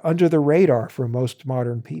 They're like under the radar for most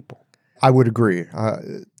modern people. I would agree.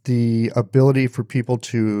 The ability for people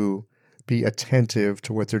to be attentive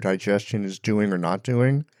to what their digestion is doing or not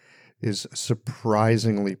doing is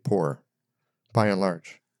surprisingly poor, by and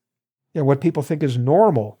large. Yeah, what people think is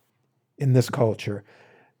normal in this culture.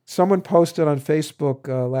 Someone posted on Facebook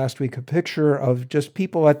last week a picture of just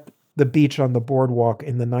people at the beach on the boardwalk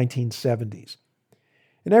in the 1970s.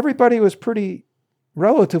 And everybody was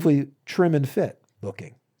relatively trim and fit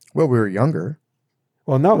looking. Well, we were younger.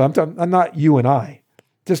 Well, no, I'm not you and I.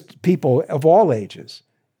 Just people of all ages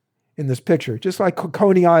in this picture, just like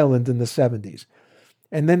Coney Island in the 70s.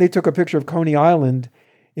 And then they took a picture of Coney Island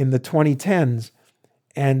in the 2010s,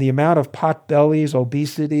 and the amount of pot bellies,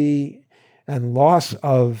 obesity, and loss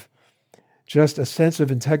of just a sense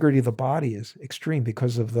of integrity of the body is extreme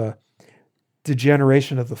because of the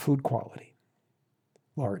degeneration of the food quality,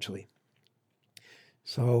 largely.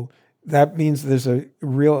 So that means there's a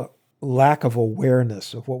real lack of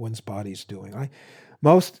awareness of what one's body's doing.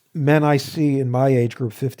 Most men I see in my age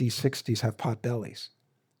group, 50s, 60s, have pot bellies.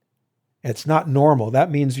 It's not normal.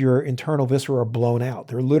 That means your internal viscera are blown out.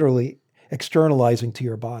 They're literally externalizing to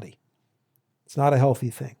your body. It's not a healthy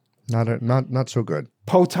thing. Not so good.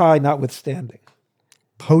 Potai notwithstanding.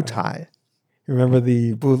 Potai. You remember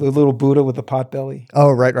the little Buddha with the pot belly?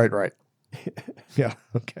 Oh, right. Yeah,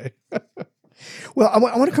 okay. Well, I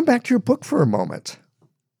want to come back to your book for a moment.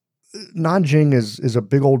 Nanjing is a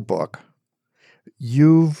big old book.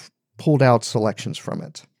 You've pulled out selections from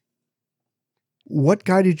it. What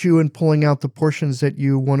guided you in pulling out the portions that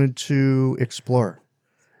you wanted to explore?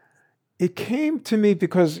 It came to me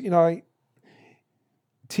because,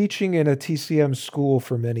 teaching in a TCM school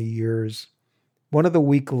for many years, one of the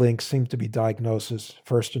weak links seemed to be diagnosis,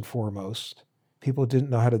 first and foremost. People didn't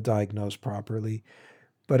know how to diagnose properly,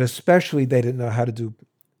 but especially they didn't know how to do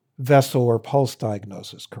vessel or pulse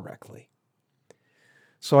diagnosis correctly.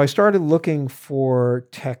 So I started looking for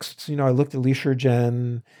texts. I looked at Li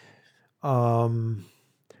Shizhen.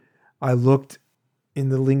 I looked in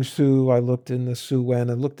the Ling Su. I looked in the Su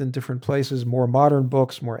Wen. I looked in different places, more modern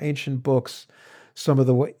books, more ancient books, some of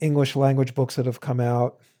the English language books that have come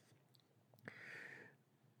out.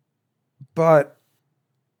 But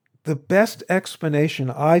the best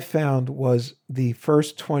explanation I found was the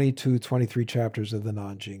first 22, 23 chapters of the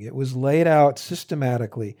Nanjing. It was laid out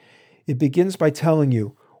systematically. It begins by telling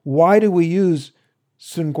you, why do we use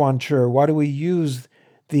Sun Quan Chi? Why do we use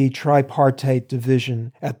the tripartite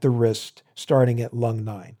division at the wrist, starting at lung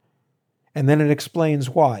 9? And then it explains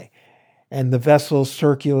why. And the vessels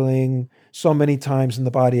circulating so many times in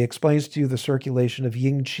the body explains to you the circulation of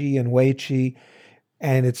Yin Qi and Wei Qi,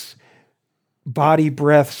 and its body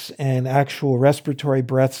breaths and actual respiratory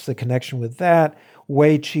breaths, the connection with that.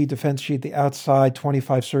 Wei Qi, defense Qi at the outside,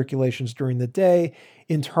 25 circulations during the day,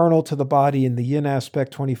 internal to the body in the yin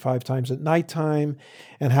aspect, 25 times at nighttime,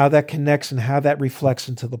 and how that connects and how that reflects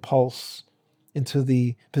into the pulse, into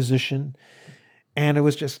the position. And it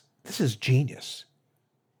was just, this is genius.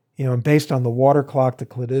 And based on the water clock, the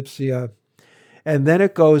Cladipsia. And then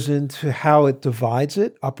it goes into how it divides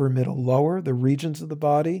it, upper, middle, lower, the regions of the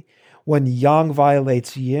body, when yang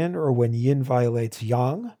violates yin or when yin violates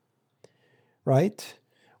yang, right?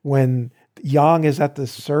 When yang is at the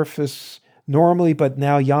surface normally, but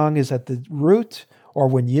now yang is at the root, or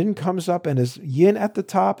when yin comes up and is yin at the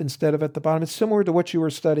top instead of at the bottom. It's similar to what you were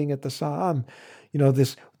studying at the Sa'am,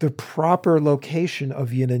 the proper location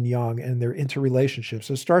of yin and yang and their interrelationships.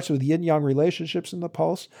 So it starts with yin-yang relationships in the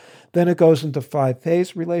pulse. Then it goes into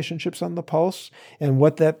 5-phase relationships on the pulse and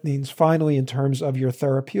what that means finally in terms of your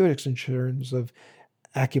therapeutics, in terms of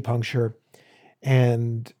acupuncture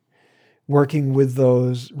and working with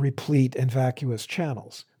those replete and vacuous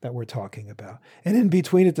channels that we're talking about. And in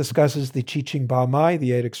between, it discusses the Qi Qing Ba Mai,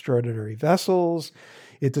 the 8 extraordinary vessels.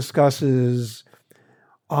 It discusses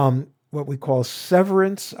what we call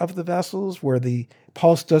severance of the vessels, where the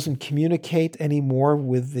pulse doesn't communicate anymore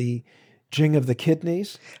with the jing of the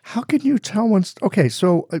kidneys. How can you tell when... Okay,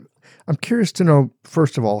 so I'm curious to know,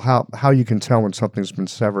 first of all, how you can tell when something's been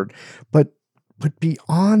severed. But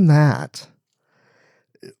beyond that,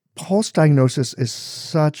 pulse diagnosis is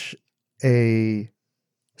such a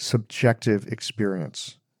subjective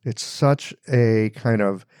experience. It's such a kind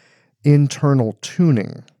of internal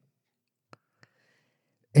tuning.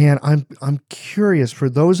 And I'm curious, for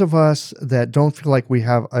those of us that don't feel like we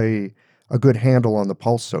have a good handle on the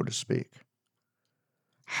pulse, so to speak,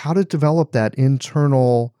 how to develop that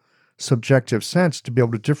internal subjective sense to be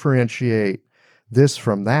able to differentiate this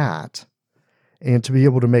from that and to be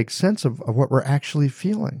able to make sense of what we're actually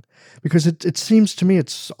feeling. Because it seems to me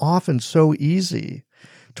it's often so easy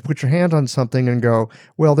to put your hand on something and go,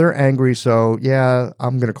 well, they're angry, so yeah,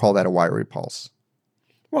 I'm going to call that a wiry pulse.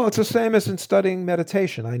 Well, it's the same as in studying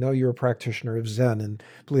meditation. I know you're a practitioner of Zen, and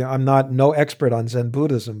believe I'm no expert on Zen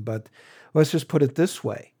Buddhism, but let's just put it this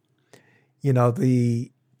way.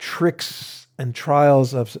 The tricks and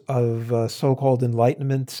trials of so-called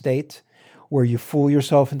enlightenment state, where you fool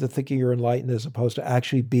yourself into thinking you're enlightened as opposed to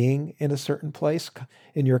actually being in a certain place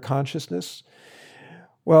in your consciousness.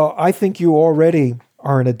 Well, I think you already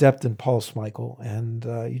are an adept in pulse, Michael, and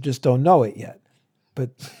you just don't know it yet. But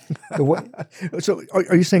So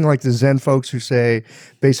are you saying like the Zen folks who say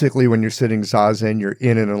basically when you're sitting Zazen, you're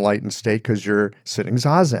in an enlightened state because you're sitting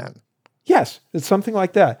Zazen? Yes, it's something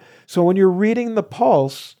like that. So when you're reading the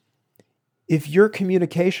pulse, if your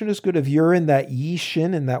communication is good, if you're in that yi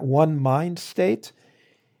shin, in that one mind state,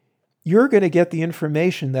 you're going to get the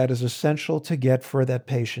information that is essential to get for that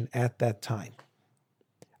patient at that time.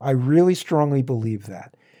 I really strongly believe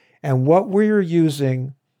that. And what we're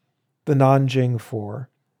using the Nanjing for,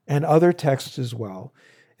 and other texts as well,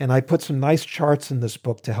 and I put some nice charts in this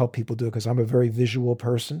book to help people do it because I'm a very visual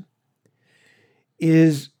person,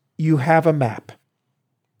 is you have a map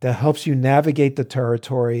that helps you navigate the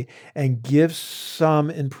territory and gives some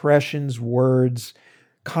impressions, words,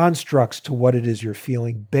 constructs to what it is you're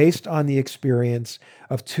feeling based on the experience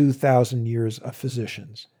of 2,000 years of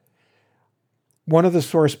physicians. One of the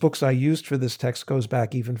source books I used for this text goes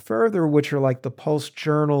back even further, which are like the pulse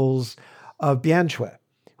journals of Bian Chui,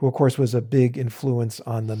 who of course was a big influence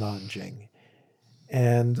on the Nanjing.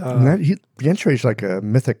 And Bian Chui is like a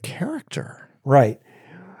mythic character. Right.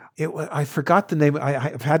 I forgot the name.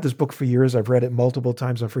 I've had this book for years. I've read it multiple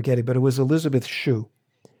times. I'm forgetting, but it was Elizabeth Shue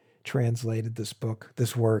translated this book,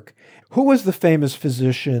 this work. Who was the famous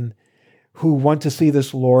physician who went to see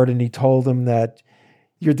this Lord and he told him that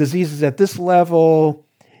your disease is at this level.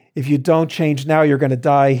 If you don't change now, you're going to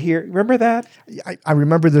die here. Remember that? I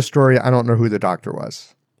remember this story. I don't know who the doctor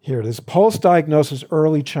was. Here it is. Pulse Diagnosis,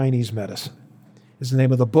 Early Chinese Medicine is the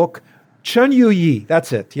name of the book. Chen Yu Yi.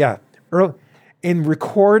 That's it. Yeah.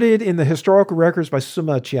 Recorded in the historical records by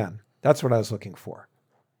Sima Qian. That's what I was looking for.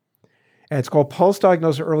 And it's called Pulse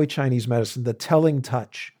Diagnosis, Early Chinese Medicine, The Telling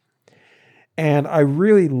Touch. And I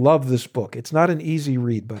really love this book. It's not an easy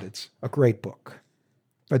read, but it's a great book.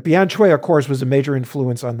 But Bian Chui, of course, was a major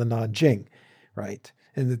influence on the Nanjing, right?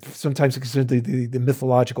 And sometimes considered the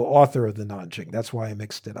mythological author of the Nanjing. That's why I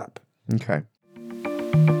mixed it up. Okay.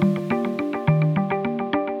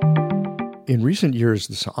 In recent years,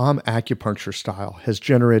 the Sa'am acupuncture style has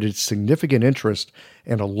generated significant interest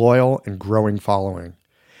and a loyal and growing following.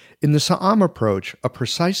 In the Sa'am approach, a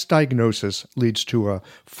precise diagnosis leads to a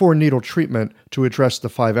 4-needle treatment to address the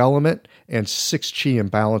 5-element and 6 qi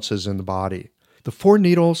imbalances in the body. The 4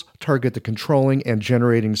 needles target the controlling and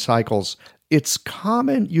generating cycles. It's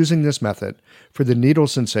common using this method for the needle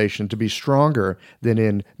sensation to be stronger than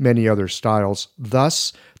in many other styles.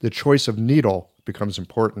 Thus, the choice of needle becomes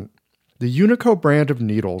important. The Unico brand of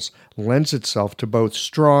needles lends itself to both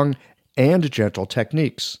strong and gentle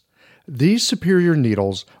techniques. These superior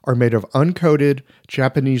needles are made of uncoated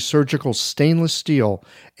Japanese surgical stainless steel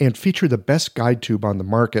and feature the best guide tube on the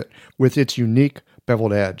market with its unique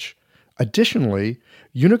beveled edge. Additionally,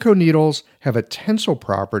 Unico needles have a tensile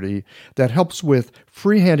property that helps with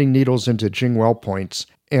freehanding needles into Jingwell points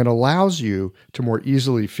and allows you to more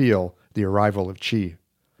easily feel the arrival of qi.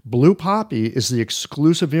 Blue Poppy is the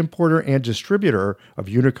exclusive importer and distributor of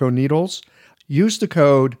Unico needles. Use the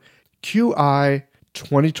code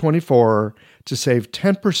QI2024 to save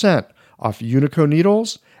 10% off Unico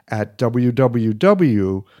needles at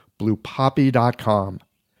www.bluepoppy.com.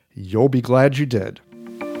 You'll be glad you did.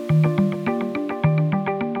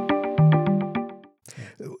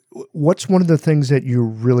 What's one of the things that you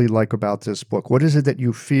really like about this book? What is it that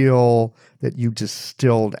you feel that you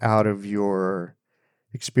distilled out of your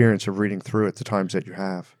experience of reading through it the times that you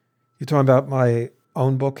have? You're talking about my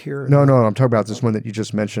own book here? No, I'm talking about this one that you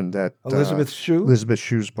just mentioned, that Elizabeth Shue? Elizabeth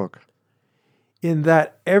Shue's book. In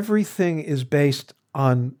that everything is based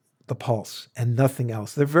on the pulse and nothing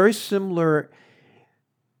else. They're very similar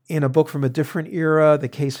in a book from a different era, The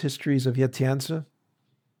Case Histories of Ye Tianzi.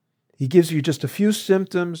 He gives you just a few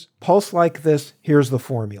symptoms, pulse like this, here's the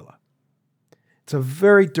formula. It's a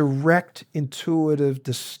very direct, intuitive,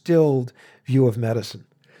 distilled view of medicine.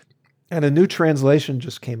 And a new translation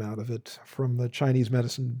just came out of it from the Chinese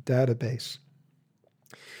medicine database.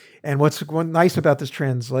 And what's nice about this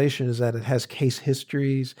translation is that it has case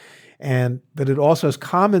histories, but it also has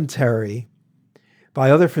commentary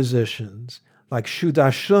by other physicians like Shu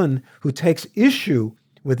Da-shun, who takes issue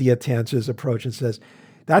with Yetianzi's approach and says,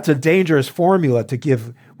 that's a dangerous formula to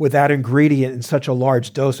give with that ingredient in such a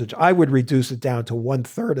large dosage. I would reduce it down to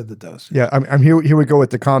 1/3 of the dosage. Yeah, I'm here we go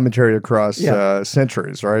with the commentary across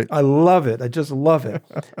centuries, right? I love it. I just love it.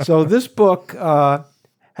 So this book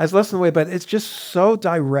has less than the way, but it's just so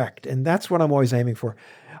direct, and that's what I'm always aiming for.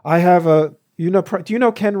 I have do you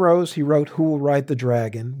know Ken Rose? He wrote Who Will Ride the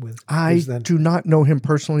Dragon? I do not know him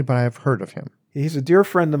personally, but I have heard of him. He's a dear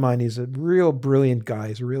friend of mine. He's a real brilliant guy.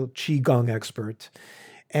 He's a real Qigong expert.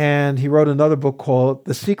 And he wrote another book called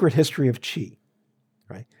The Secret History of Qi,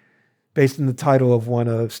 right? Based on the title of one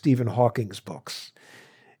of Stephen Hawking's books.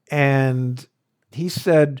 And he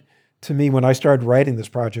said to me when I started writing this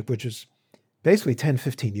project, which is basically 10,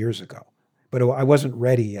 15 years ago, but I wasn't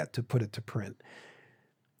ready yet to put it to print,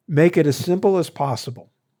 make it as simple as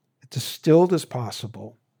possible, distilled as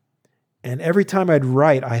possible. And every time I'd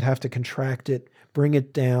write, I'd have to contract it, bring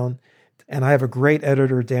it down. And I have a great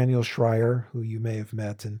editor, Daniel Schreier, who you may have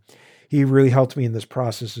met, and he really helped me in this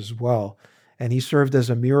process as well. And he served as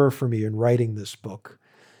a mirror for me in writing this book.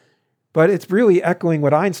 But it's really echoing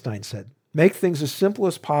what Einstein said. Make things as simple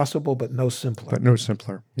as possible, but no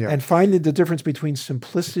simpler. Yeah. And finding the difference between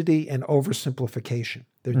simplicity and oversimplification.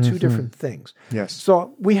 They're two different things. Yes.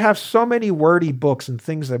 So we have so many wordy books and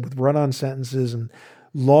things that with run-on sentences and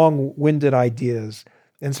long-winded ideas.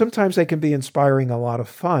 And sometimes they can be inspiring, a lot of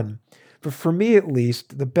fun. But for me, at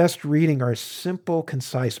least, the best reading are simple,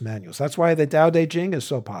 concise manuals. That's why the Tao Te Ching is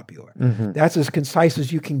so popular. Mm-hmm. That's as concise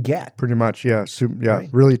as you can get. Pretty much, yeah. Right.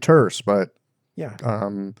 Really terse, but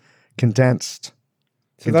So condensed.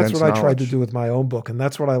 that's what knowledge. I tried to do with my own book. And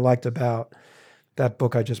that's what I liked about that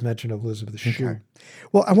book I just mentioned of Elizabeth Shue. Okay.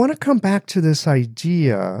 Well, I want to come back to this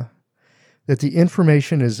idea that the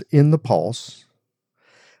information is in the pulse,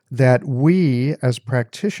 that we as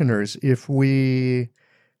practitioners, if we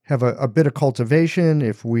have a bit of cultivation,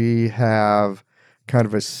 if we have kind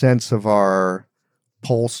of a sense of our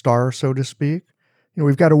pole star, so to speak,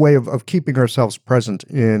 we've got a way of keeping ourselves present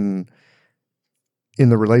in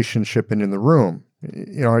the relationship and in the room.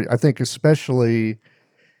 I think especially,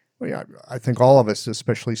 I think all of us,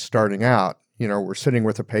 especially starting out, we're sitting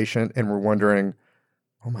with a patient and we're wondering,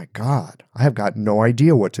 oh my God, I have got no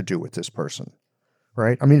idea what to do with this person,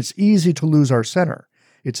 right? I mean, it's easy to lose our center.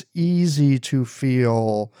 It's easy to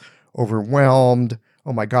feel overwhelmed.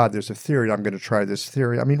 Oh my God, there's a theory. I'm going to try this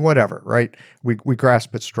theory. I mean, whatever, right? We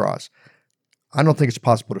grasp at straws. I don't think it's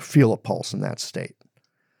possible to feel a pulse in that state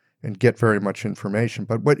and get very much information.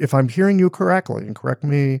 But if I'm hearing you correctly, and correct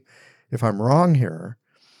me if I'm wrong here,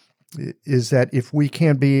 is that if we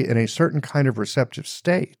can be in a certain kind of receptive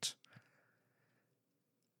state,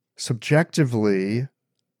 subjectively,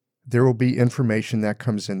 there will be information that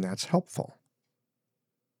comes in that's helpful.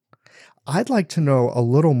 I'd like to know a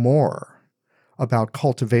little more about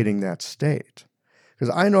cultivating that state.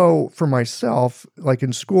 Because I know for myself, like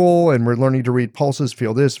in school, and we're learning to read pulses,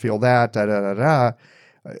 feel this, feel that, da-da-da-da,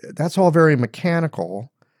 that's all very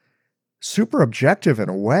mechanical, super objective in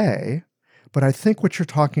a way, but I think what you're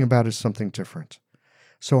talking about is something different.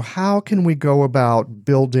 So how can we go about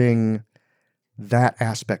building that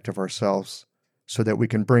aspect of ourselves so that we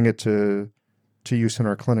can bring it to use in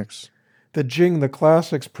our clinics? The Jing, the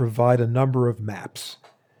classics, provide a number of maps,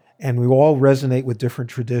 and we all resonate with different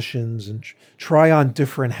traditions and try on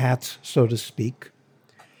different hats, so to speak.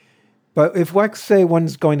 But if, let's say,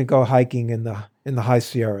 one's going to go hiking in the high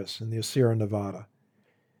Sierras, in the Sierra Nevada,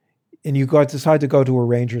 and you decide to go to a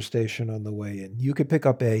ranger station on the way in, you could pick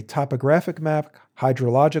up a topographic map,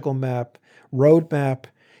 hydrological map, road map.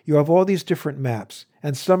 You have all these different maps,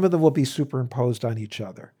 and some of them will be superimposed on each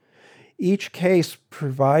other. Each case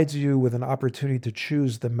provides you with an opportunity to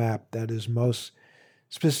choose the map that is most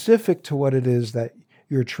specific to what it is that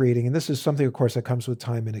you're treating. And this is something, of course, that comes with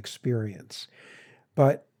time and experience.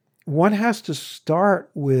 But one has to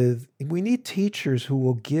start with, we need teachers who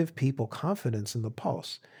will give people confidence in the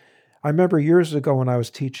pulse. I remember years ago when I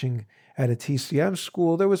was teaching at a TCM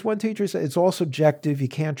school, there was one teacher who said, it's all subjective, you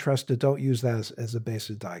can't trust it, don't use that as a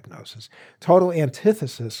basic diagnosis. Total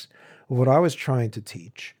antithesis of what I was trying to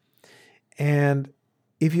teach. And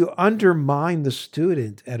if you undermine the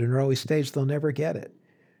student at an early stage, they'll never get it.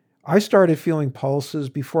 I started feeling pulses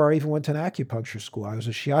before I even went to an acupuncture school. I was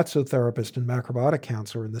a shiatsu therapist and macrobiotic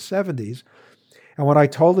counselor in the 70s. And when I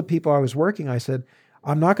told the people I was working, I said,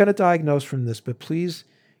 I'm not going to diagnose from this, but please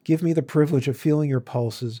give me the privilege of feeling your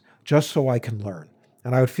pulses just so I can learn.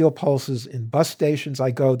 And I would feel pulses in bus stations.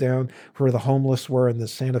 I go down where the homeless were in the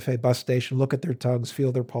Santa Fe bus station, look at their tongues,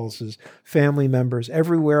 feel their pulses, family members,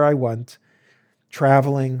 everywhere I went,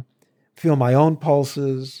 traveling, feel my own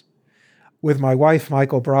pulses. With my wife,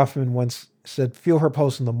 Michael Brofman once said, feel her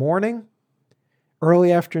pulse in the morning,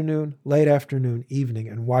 early afternoon, late afternoon, evening,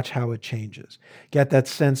 and watch how it changes. Get that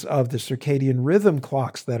sense of the circadian rhythm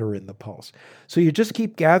clocks that are in the pulse. So you just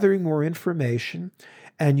keep gathering more information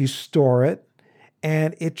and you store it,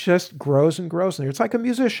 and it just grows and grows. And it's like a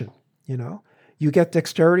musician, you know. You get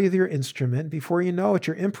dexterity with your instrument. Before you know it,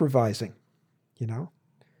 you're improvising, you know.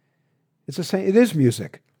 It's the same. It is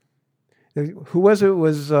music. Who was it? It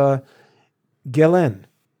was Galen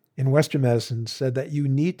in Western medicine said that you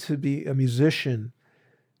need to be a musician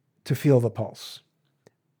to feel the pulse.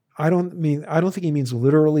 I don't think he means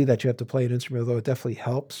literally that you have to play an instrument, although it definitely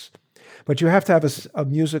helps. But you have to have a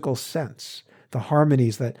musical sense, the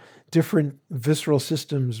harmonies, that different visceral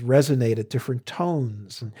systems resonate at different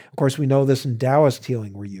tones. And of course, we know this in Taoist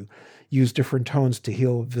healing, where you use different tones to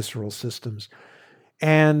heal visceral systems.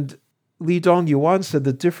 And Li Dongyuan said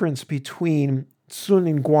the difference between Sun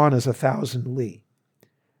and Guan is 1,000 li.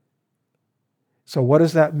 So what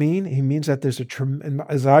does that mean? He means that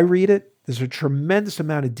as I read it, there's a tremendous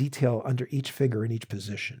amount of detail under each finger in each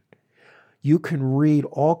position. You can read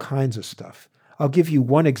all kinds of stuff. I'll give you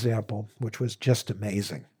one example, which was just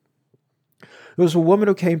amazing. There was a woman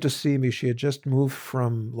who came to see me. She had just moved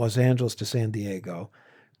from Los Angeles to San Diego,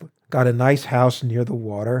 got a nice house near the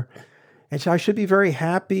water. And so I should be very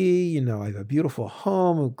happy. You know, I have a beautiful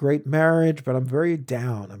home, a great marriage, but I'm very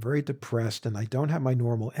down. I'm very depressed, and I don't have my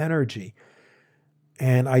normal energy.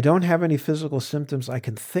 And I don't have any physical symptoms I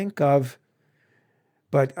can think of.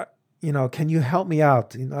 But, you know, can you help me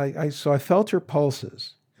out? You know, so I felt her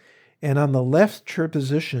pulses. And on the left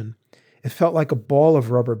position, it felt like a ball of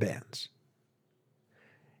rubber bands.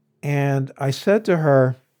 And I said to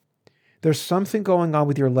her, there's something going on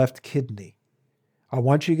with your left kidney. I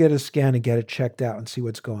want you to get a scan and get it checked out and see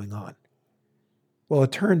what's going on. Well,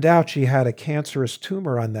 it turned out she had a cancerous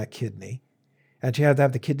tumor on that kidney, and she had to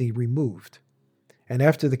have the kidney removed. And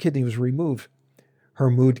after the kidney was removed, her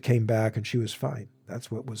mood came back and she was fine. That's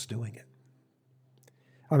what was doing it.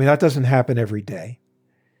 I mean, that doesn't happen every day.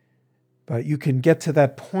 But you can get to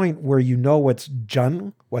that point where you know what's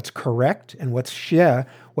jun, what's correct, and what's xie,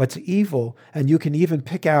 what's evil, and you can even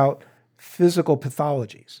pick out physical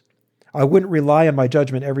pathologies. I wouldn't rely on my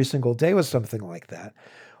judgment every single day with something like that.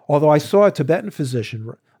 Although I saw a Tibetan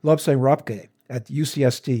physician, Lobsang Ropke, at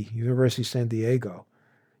UCSD,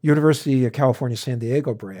 University of California, San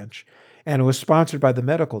Diego branch, and it was sponsored by the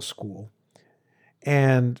medical school.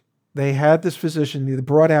 And they had this physician, they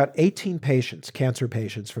brought out 18 patients, cancer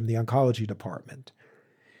patients from the oncology department.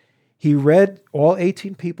 He read all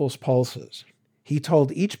 18 people's pulses. He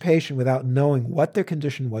told each patient, without knowing what their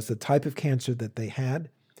condition was, the type of cancer that they had,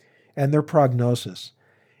 and their prognosis.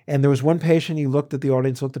 And there was one patient, he looked at the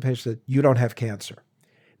audience, looked at the patient, said, you don't have cancer.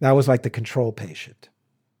 That was like the control patient.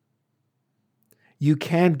 You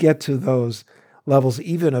can get to those levels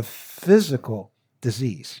even of physical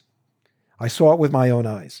disease. I saw it with my own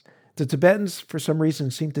eyes. The Tibetans, for some reason,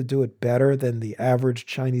 seem to do it better than the average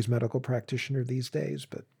Chinese medical practitioner these days,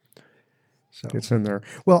 but so it's in there.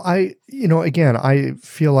 Well, I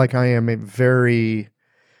feel like I am a very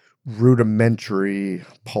rudimentary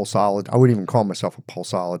pulsologist. I wouldn't even call myself a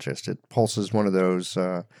pulsologist. Pulse is one of those,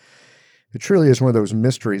 it truly is one of those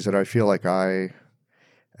mysteries that I feel like I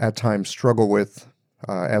at times struggle with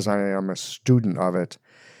as I am a student of it.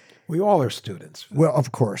 We all are students. Well,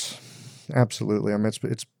 of course. Absolutely. I mean,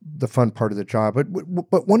 it's the fun part of the job.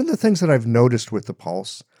 But one of the things that I've noticed with the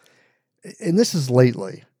pulse, and this is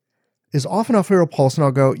lately, is often I'll hear a pulse and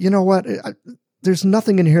I'll go, you know what? There's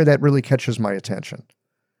nothing in here that really catches my attention.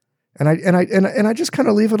 And I just kind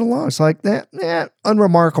of leave it alone. It's like that,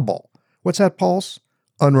 unremarkable. What's that pulse?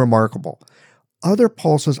 Unremarkable. Other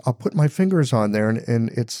pulses, I'll put my fingers on there and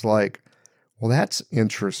it's like, well, that's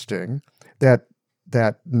interesting. That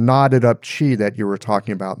knotted up chi that you were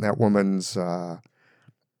talking about in that woman's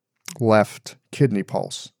left kidney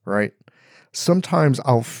pulse, right? Sometimes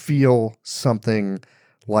I'll feel something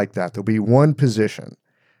like that. There'll be one position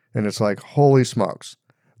and it's like, holy smokes,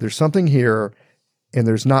 there's something here and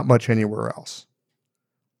there's not much anywhere else.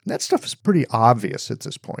 And that stuff is pretty obvious at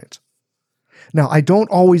this point. Now, I don't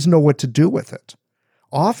always know what to do with it.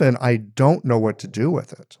 Often I don't know what to do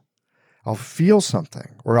with it. I'll feel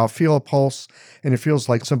something, or I'll feel a pulse, and it feels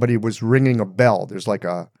like somebody was ringing a bell. There's like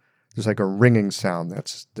a ringing sound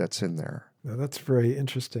that's in there. Well, that's very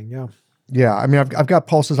interesting. Yeah. Yeah. I mean, I've got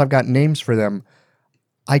pulses. I've got names for them.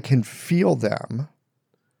 I can feel them,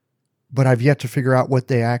 but I've yet to figure out what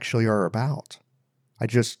they actually are about. I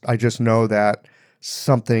just know that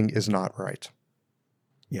something is not right.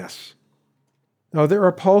 Yes. Now, there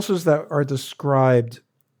are pulses that are described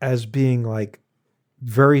as being like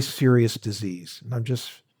very serious disease. And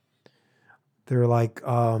there are like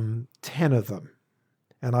 10 of them.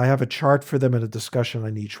 And I have a chart for them and a discussion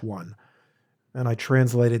on each one. And I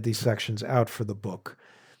translated these sections out for the book.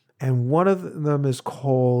 And one of them is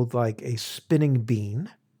called like a spinning bean,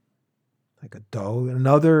 like a dough.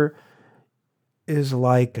 Another is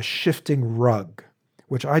like a shifting rug,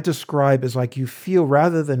 which I describe as like you feel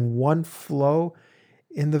rather than one flow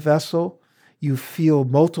in the vessel, you feel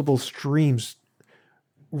multiple streams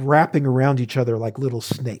wrapping around each other like little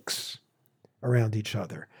snakes around each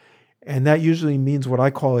other. And that usually means what I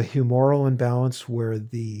call a humoral imbalance, where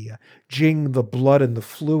the jing, the blood, and the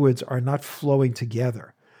fluids are not flowing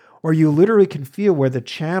together. Or you literally can feel where the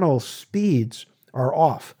channel speeds are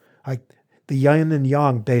off. Like the yin and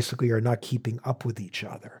yang basically are not keeping up with each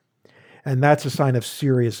other. And that's a sign of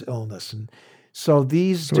serious illness. And so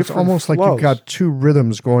these different it's almost flows, like you've got two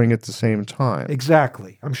rhythms going at the same time.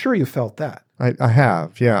 Exactly. I'm sure you felt that. I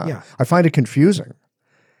have, yeah. Yeah. I find it confusing.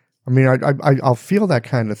 I mean, I'll feel that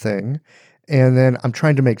kind of thing, and then I'm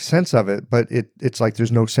trying to make sense of it, but it's like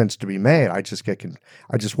there's no sense to be made. I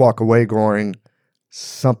just walk away going,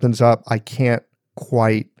 something's up. I can't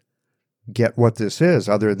quite get what this is,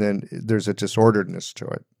 other than there's a disorderedness to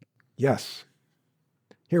it. Yes.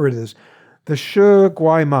 Here it is. The Shi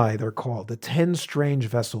Guai Mai, they're called, the 10 strange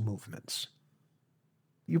vessel movements.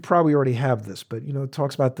 You probably already have this, but it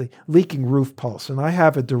talks about the leaking roof pulse. And I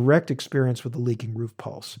have a direct experience with the leaking roof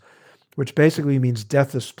pulse, which basically means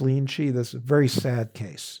death of spleen qi. This is a very sad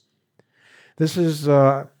case. This is,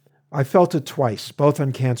 I felt it twice, both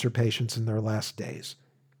on cancer patients in their last days.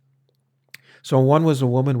 So one was a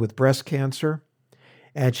woman with breast cancer,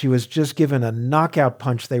 and she was just given a knockout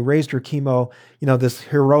punch. They raised her chemo, this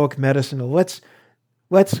heroic medicine. Let's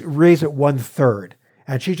raise it 1/3.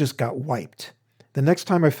 And she just got wiped. The next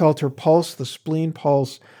time I felt her pulse, the spleen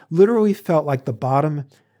pulse, literally felt like the bottom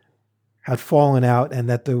had fallen out and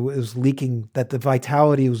that there was leaking, that the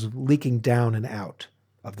vitality was leaking down and out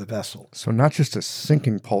of the vessel. So not just a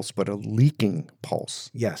sinking pulse, but a leaking pulse.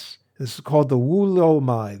 Yes. This is called the Wu Lo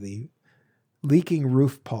Mai, the leaking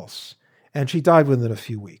roof pulse. And she died within a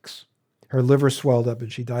few weeks. Her liver swelled up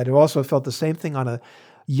and she died. I also felt the same thing on a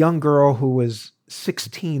young girl who was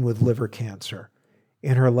 16 with liver cancer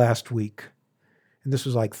in her last week. And this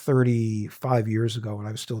was like 35 years ago when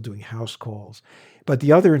I was still doing house calls. But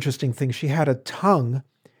the other interesting thing, she had a tongue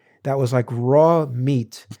that was like raw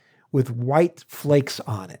meat with white flakes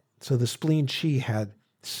on it. So the spleen qi had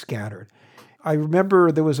scattered. I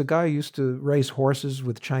remember there was a guy who used to raise horses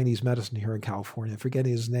with Chinese medicine here in California. I'm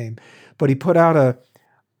forgetting his name. But he put out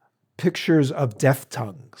pictures of death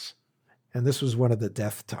tongues. And this was one of the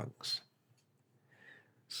death tongues.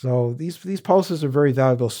 So these pulses are very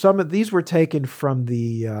valuable. Some of these were taken from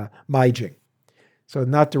the Maijing, so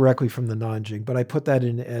not directly from the Nanjing, but I put that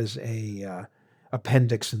in as a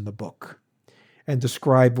appendix in the book and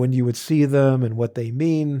describe when you would see them and what they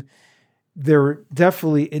mean. They're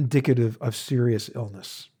definitely indicative of serious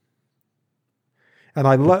illness. And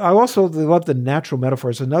I also love the natural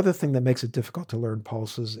metaphors. Another thing that makes it difficult to learn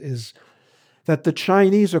pulses is that the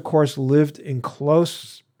Chinese, of course, lived in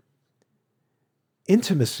close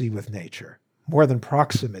intimacy with nature, more than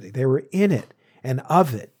proximity. They were in it and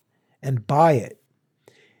of it and by it.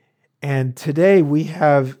 And today we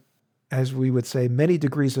have, as we would say, many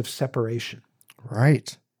degrees of separation.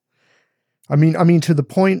 Right. I mean, to the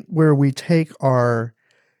point where we take our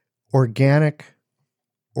organic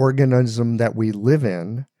organism that we live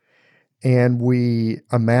in and we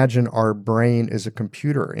imagine our brain is a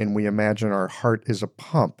computer and we imagine our heart is a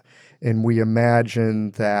pump. And we imagine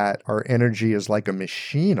that our energy is like a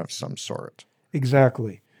machine of some sort.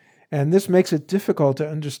 Exactly. And this makes it difficult to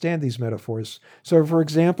understand these metaphors. So, for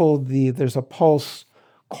example, there's a pulse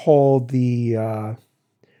called the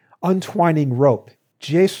untwining rope,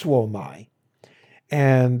 Jie Mai.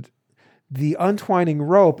 And the untwining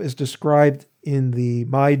rope is described in the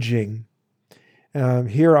Maijing.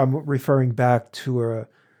 Here I'm referring back to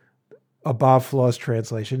a Bob Flaw's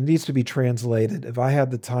translation. It needs to be translated. If I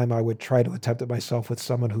had the time, I would try to attempt it myself with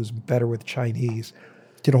someone who's better with Chinese.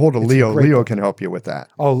 Get a hold of Leo. Leo can help you with that.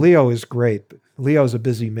 Oh, Leo is great. Leo's a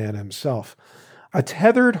busy man himself. A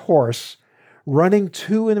tethered horse running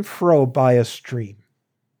to and fro by a stream.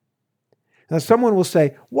 Now, someone will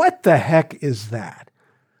say, what the heck is that?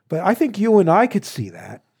 But I think you and I could see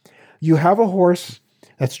that. You have a horse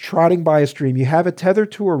that's trotting by a stream. You have it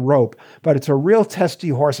tethered to a rope, but it's a real testy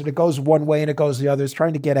horse, and it goes one way and it goes the other. It's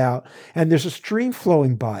trying to get out, and there's a stream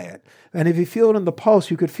flowing by it. And if you feel it in the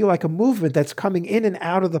pulse, you could feel like a movement that's coming in and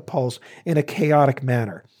out of the pulse in a chaotic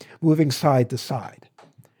manner, moving side to side.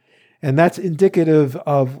 And that's indicative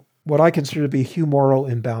of what I consider to be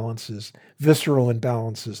humoral imbalances, visceral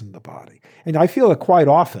imbalances in the body. And I feel it quite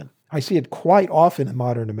often. I see it quite often in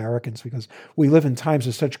modern Americans because we live in times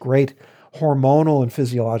of such great hormonal and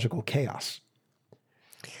physiological chaos.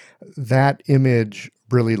 That image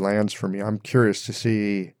really lands for me. I'm curious to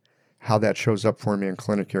see how that shows up for me in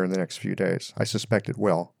clinic here in the next few days. I suspect it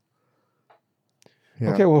will.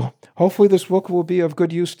 Yeah. Okay, well, hopefully this book will be of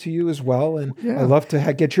good use to you as well. And I'd love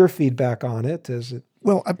to get your feedback on it.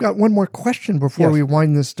 Well, I've got one more question before Yes. we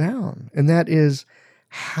wind this down. And that is,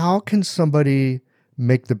 how can somebody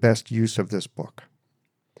make the best use of this book?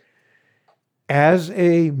 As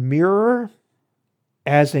a mirror,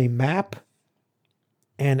 as a map,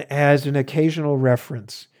 and as an occasional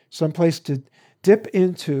reference, someplace to dip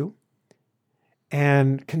into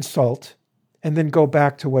and consult, and then go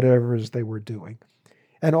back to whatever it is they were doing.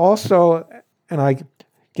 And also, and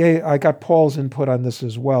I got Paul's input on this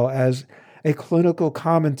as well, as a clinical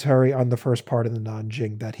commentary on the first part of the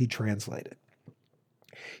Nanjing that he translated.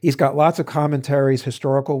 He's got lots of commentaries,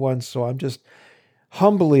 historical ones, so I'm just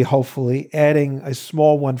humbly, hopefully, adding a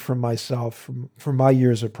small one from myself, from my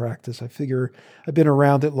years of practice. I figure I've been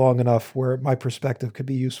around it long enough where my perspective could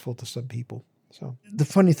be useful to some people. So the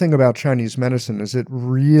funny thing about Chinese medicine is it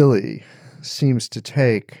really seems to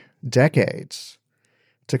take decades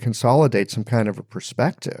to consolidate some kind of a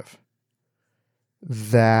perspective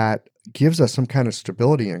that gives us some kind of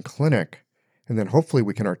stability in clinic, and then hopefully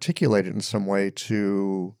we can articulate it in some way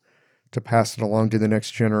to pass it along to the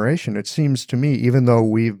next generation. It seems to me, even though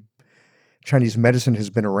Chinese medicine has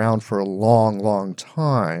been around for a long, long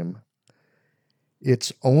time,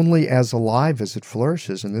 it's only as alive as it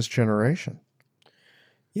flourishes in this generation.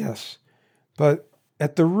 yes, but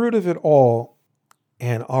at the root of it all,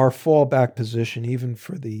 and our fallback position, even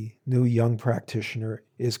for the new young practitioner,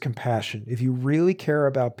 is compassion. If you really care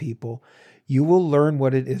about people, you will learn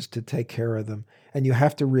what it is to take care of them, and you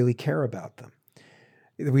have to really care about them.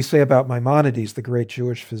 We say about Maimonides, the great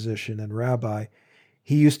Jewish physician and rabbi,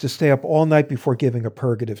 he used to stay up all night before giving a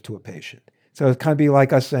purgative to a patient. So it kind of be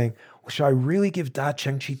like us saying, well, should I really give Da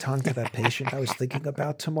Cheng Chi Tong to that patient I was thinking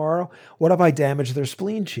about tomorrow? What if I damage their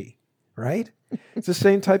spleen chi, right? It's the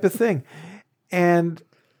same type of thing. And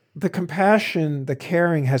the compassion, the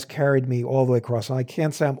caring has carried me all the way across. And I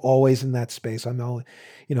can't say I'm always in that space.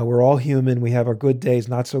 We're all human. We have our good days,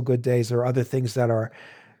 not so good days. There are other things that are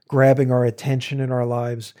grabbing our attention in our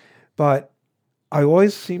lives. But I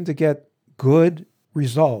always seem to get good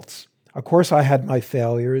results. Of course, I had my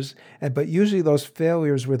failures, but usually those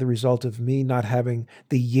failures were the result of me not having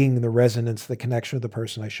the yin, the resonance, the connection with the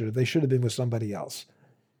person I should have. They should have been with somebody else,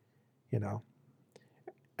 And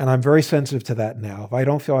I'm very sensitive to that now. If I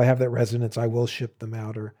don't feel I have that resonance, I will ship them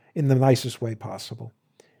out, or in the nicest way possible.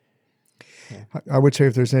 Yeah. I would say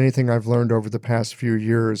if there's anything I've learned over the past few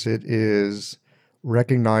years, it is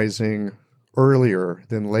recognizing earlier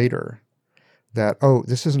than later that,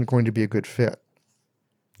 this isn't going to be a good fit.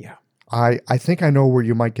 Yeah. I think I know where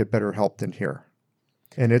you might get better help than here.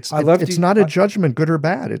 And it's not a judgment, good or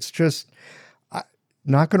bad. It's just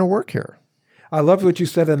not going to work here. I loved what you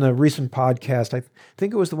said in a recent podcast. I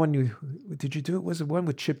think it was the one did you do it? Was it one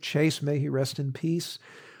with Chip Chase, may he rest in peace?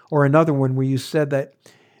 Or another one where you said that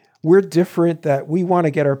we're different, that we want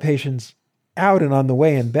to get our patients out and on the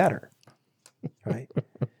way and better, right?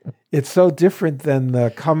 It's so different than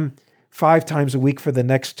the come 5 times a week for the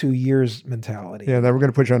next 2 years mentality. Yeah, then we're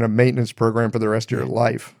going to put you on a maintenance program for the rest of your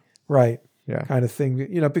life. Right. Yeah. Kind of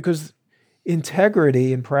thing. Because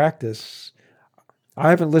integrity in practice, I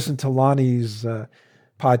haven't listened to Lonnie's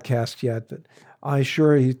podcast yet, but I'm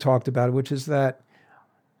sure he talked about it, which is that,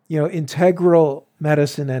 integral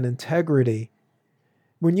medicine and integrity,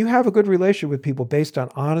 when you have a good relationship with people based on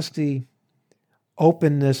honesty,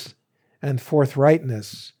 openness, and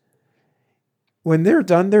forthrightness, when they're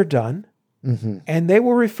done, they're done. Mm-hmm. And they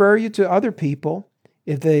will refer you to other people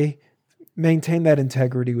if they maintain that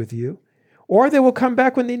integrity with you, or they will come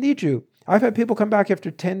back when they need you. I've had people come back after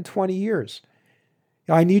 10, 20 years.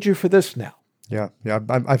 I need you for this now. Yeah.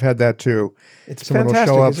 I've had that too. It's Someone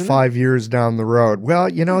fantastic, will show up isn't it? 5 years down the road. Well,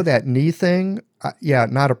 that knee thing,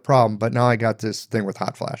 not a problem, but now I got this thing with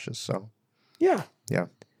hot flashes. So Yeah. Yeah.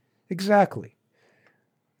 Exactly.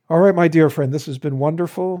 All right, my dear friend, this has been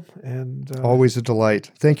wonderful. And always a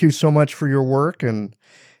delight. Thank you so much for your work and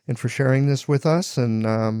for sharing this with us. And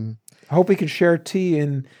I hope we can share tea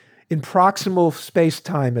in in proximal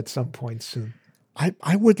space-time at some point soon.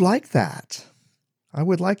 I would like that. I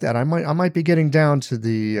would like that. I might be getting down to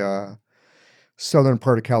the southern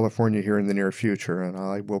part of California here in the near future, and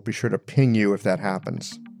I will be sure to ping you if that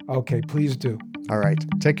happens. Okay, please do. All right.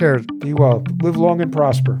 Take care. Be well. Live long and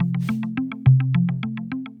prosper.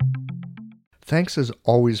 Thanks as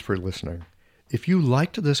always for listening. If you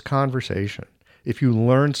liked this conversation, if you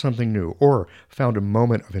learned something new or found a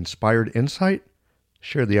moment of inspired insight,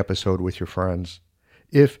 share the episode with your friends.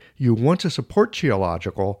 If you want to support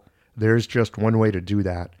Qiological, there's just one way to do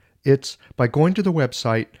that. It's by going to the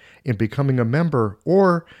website and becoming a member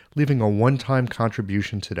or leaving a one-time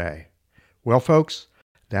contribution today. Well, folks,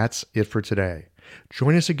 that's it for today.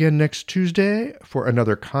 Join us again next Tuesday for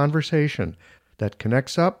another conversation that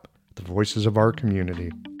connects up the voices of our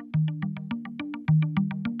community.